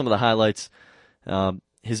of the highlights.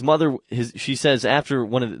 His mother, she says after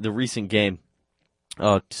one of the recent game,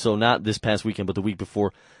 so not this past weekend, but the week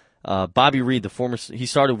before, Bobby Reed, he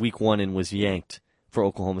started week 1 and was yanked for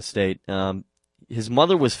Oklahoma State. His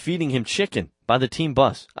mother was feeding him chicken by the team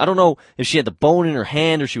bus. I don't know if she had the bone in her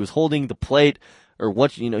hand or she was holding the plate or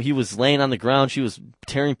what, he was laying on the ground. She was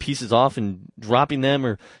tearing pieces off and dropping them,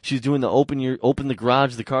 or she was doing the open the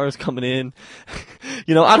garage, the car is coming in.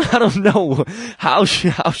 I don't know how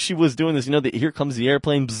she was doing this. Here comes the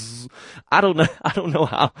airplane. Bzz. I don't know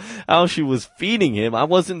how she was feeding him. I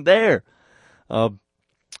wasn't there.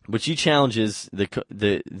 But she challenges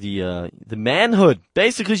the manhood.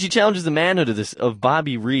 Basically, she challenges the manhood of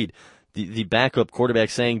Bobby Reed, the backup quarterback,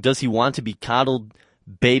 saying, does he want to be coddled,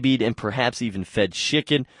 babied, and perhaps even fed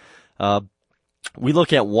chicken? We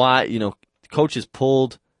look at why, coaches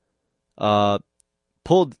pulled the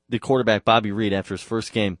quarterback Bobby Reed after his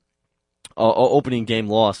first game, opening game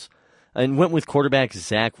loss, and went with quarterback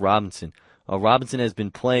Zach Robinson. Robinson has been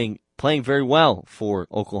playing very well for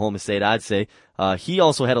Oklahoma State, I'd say. He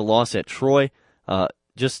also had a loss at Troy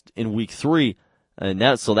just in week 3, and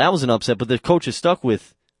that was an upset. But the coach is stuck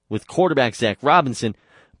with with quarterback Zach Robinson.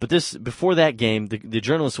 But before that game, the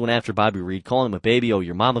journalists went after Bobby Reed, calling him a baby. Oh,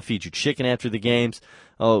 your mama feeds you chicken after the games.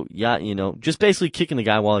 Oh, yeah, just basically kicking the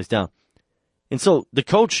guy while he's down. And so the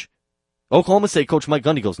coach, Oklahoma State coach Mike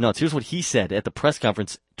Gundy, goes nuts. Here's what he said at the press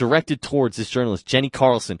conference directed towards this journalist, Jenny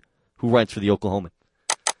Carlson, who writes for the Oklahoman.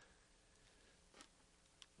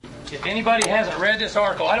 If anybody hasn't read this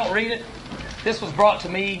article, I don't read it. This was brought to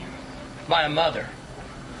me by a mother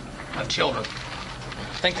of children.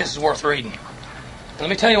 I think this is worth reading. Let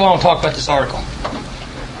me tell you why I want to talk about this article.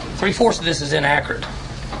 3/4 of this is inaccurate.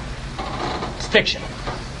 It's fiction.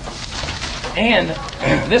 And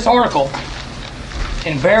this article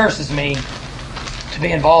embarrasses me to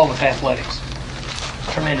be involved with athletics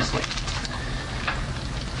tremendously.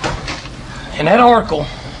 And that article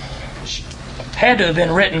had to have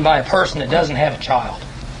been written by a person that doesn't have a child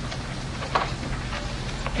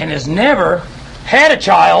and has never had a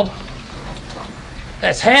child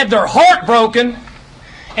that's had their heart broken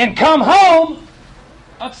and come home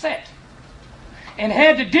upset and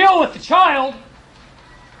had to deal with the child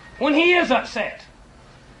when he is upset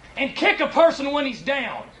and kick a person when he's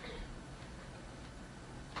down.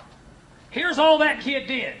 Here's all that kid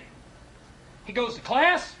did. He goes to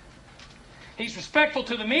class. He's respectful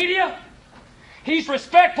to the media. He's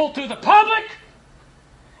respectful to the public.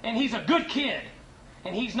 And he's a good kid.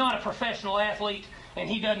 And he's not a professional athlete. And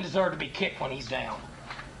he doesn't deserve to be kicked when he's down.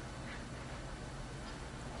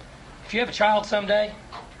 If you have a child someday,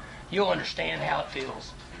 you'll understand how it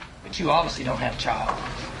feels. But you obviously don't have a child.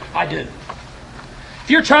 I do. If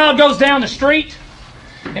your child goes down the street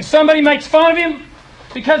and somebody makes fun of him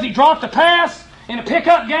because he dropped a pass in a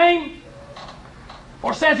pickup game,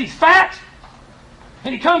 or says he's fat,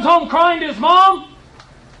 and he comes home crying to his mom,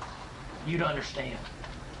 you'd understand.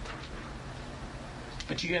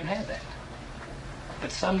 But you haven't had that.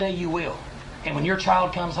 But someday you will. And when your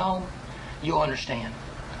child comes home, you'll understand.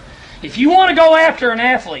 If you want to go after an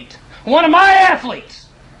athlete, one of my athletes,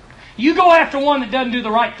 you go after one that doesn't do the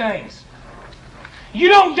right things. You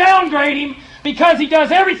don't downgrade him because he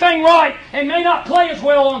does everything right and may not play as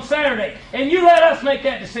well on Saturday. And you let us make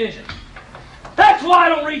that decision. That's why I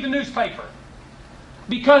don't read the newspaper.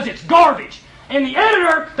 Because it's garbage. And the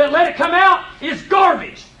editor that let it come out is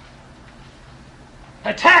garbage.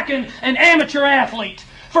 Attacking an amateur athlete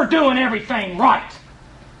for doing everything right.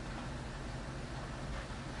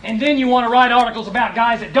 And then you want to write articles about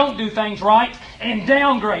guys that don't do things right and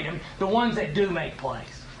downgrade them, the ones that do make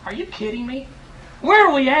plays. Are you kidding me? Where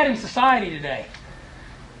are we at in society today?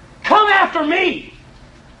 Come after me.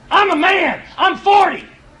 I'm a man. I'm 40.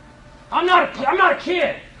 I'm not a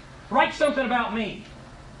kid. Write something about me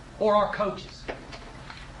or our coaches.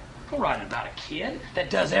 Don't write about a kid that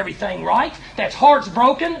does everything right, that's heart's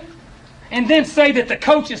broken, and then say that the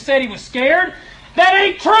coaches said he was scared. That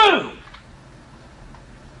ain't true.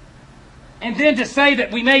 And then to say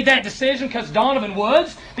that we made that decision because Donovan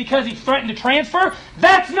Woods, because he threatened to transfer,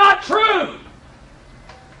 that's not true.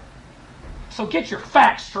 So get your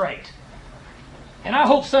facts straight. And I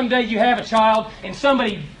hope someday you have a child and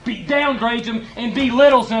somebody downgrades them and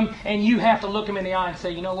belittles them, and you have to look them in the eye and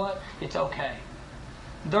say, you know what? It's okay.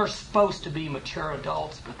 They're supposed to be mature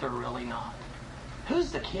adults, but they're really not.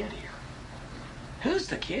 Who's the kid here? Who's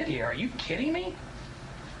the kid here? Are you kidding me?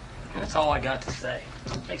 That's all I got to say.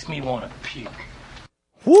 Makes me want to puke.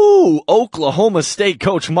 Woo! Oklahoma State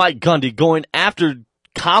coach Mike Gundy going after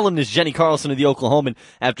columnist Jenny Carlson of the Oklahoman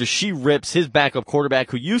after she rips his backup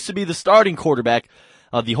quarterback who used to be the starting quarterback.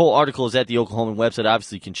 The whole article is at the Oklahoman website.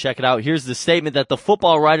 Obviously, you can check it out. Here's the statement that the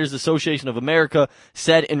Football Writers Association of America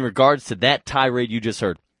said in regards to that tirade you just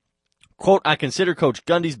heard. Quote, I consider Coach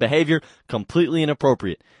Gundy's behavior completely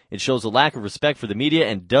inappropriate. It shows a lack of respect for the media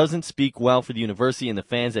and doesn't speak well for the university and the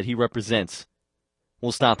fans that he represents.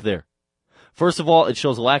 We'll stop there. First of all, it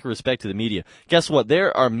shows a lack of respect to the media. Guess what?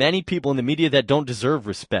 There are many people in the media that don't deserve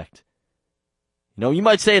respect. You know, you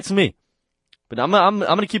might say it's me, but I'm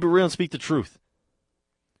going to keep it real and speak the truth.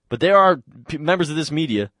 But there are members of this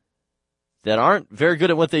media that aren't very good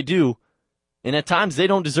at what they do, and at times they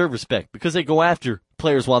don't deserve respect because they go after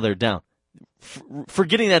players while they're down.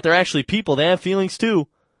 Forgetting that they're actually people, they have feelings too.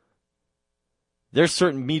 There's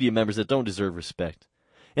certain media members that don't deserve respect.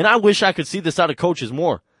 And I wish I could see this out of coaches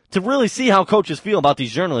more, to really see how coaches feel about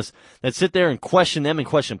these journalists that sit there and question them and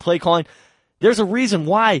question play calling. There's a reason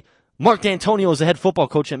why Mark D'Antonio is the head football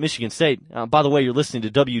coach at Michigan State. By the way, you're listening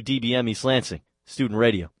to WDBM East Lansing, student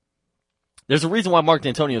radio. There's a reason why Mark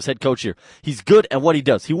D'Antonio is head coach here. He's good at what he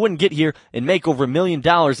does. He wouldn't get here and make over $1 million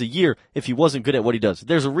a year if he wasn't good at what he does.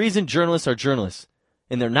 There's a reason journalists are journalists.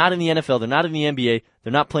 And they're not in the NFL, they're not in the NBA,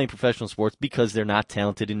 they're not playing professional sports because they're not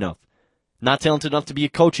talented enough. Not talented enough to be a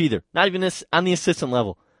coach either. Not even on the assistant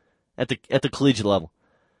level, at the collegiate level.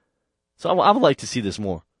 So I would like to see this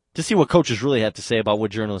more, to see what coaches really have to say about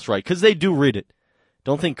what journalists write, because they do read it.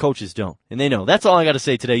 Don't think coaches don't, and they know. That's all I got to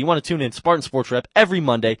say today. You want to tune in Spartan Sports Wrap every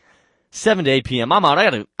Monday, 7 to 8 p.m. I'm out. I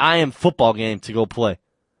got an IM football game to go play.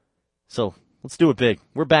 So let's do it big.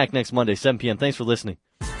 We're back next Monday, 7 p.m. Thanks for listening.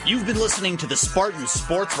 You've been listening to the Spartan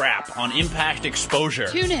Sports Wrap on Impact Exposure.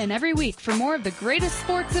 Tune in every week for more of the greatest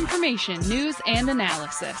sports information, news, and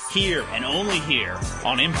analysis. Here and only here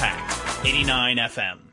on Impact 89 FM.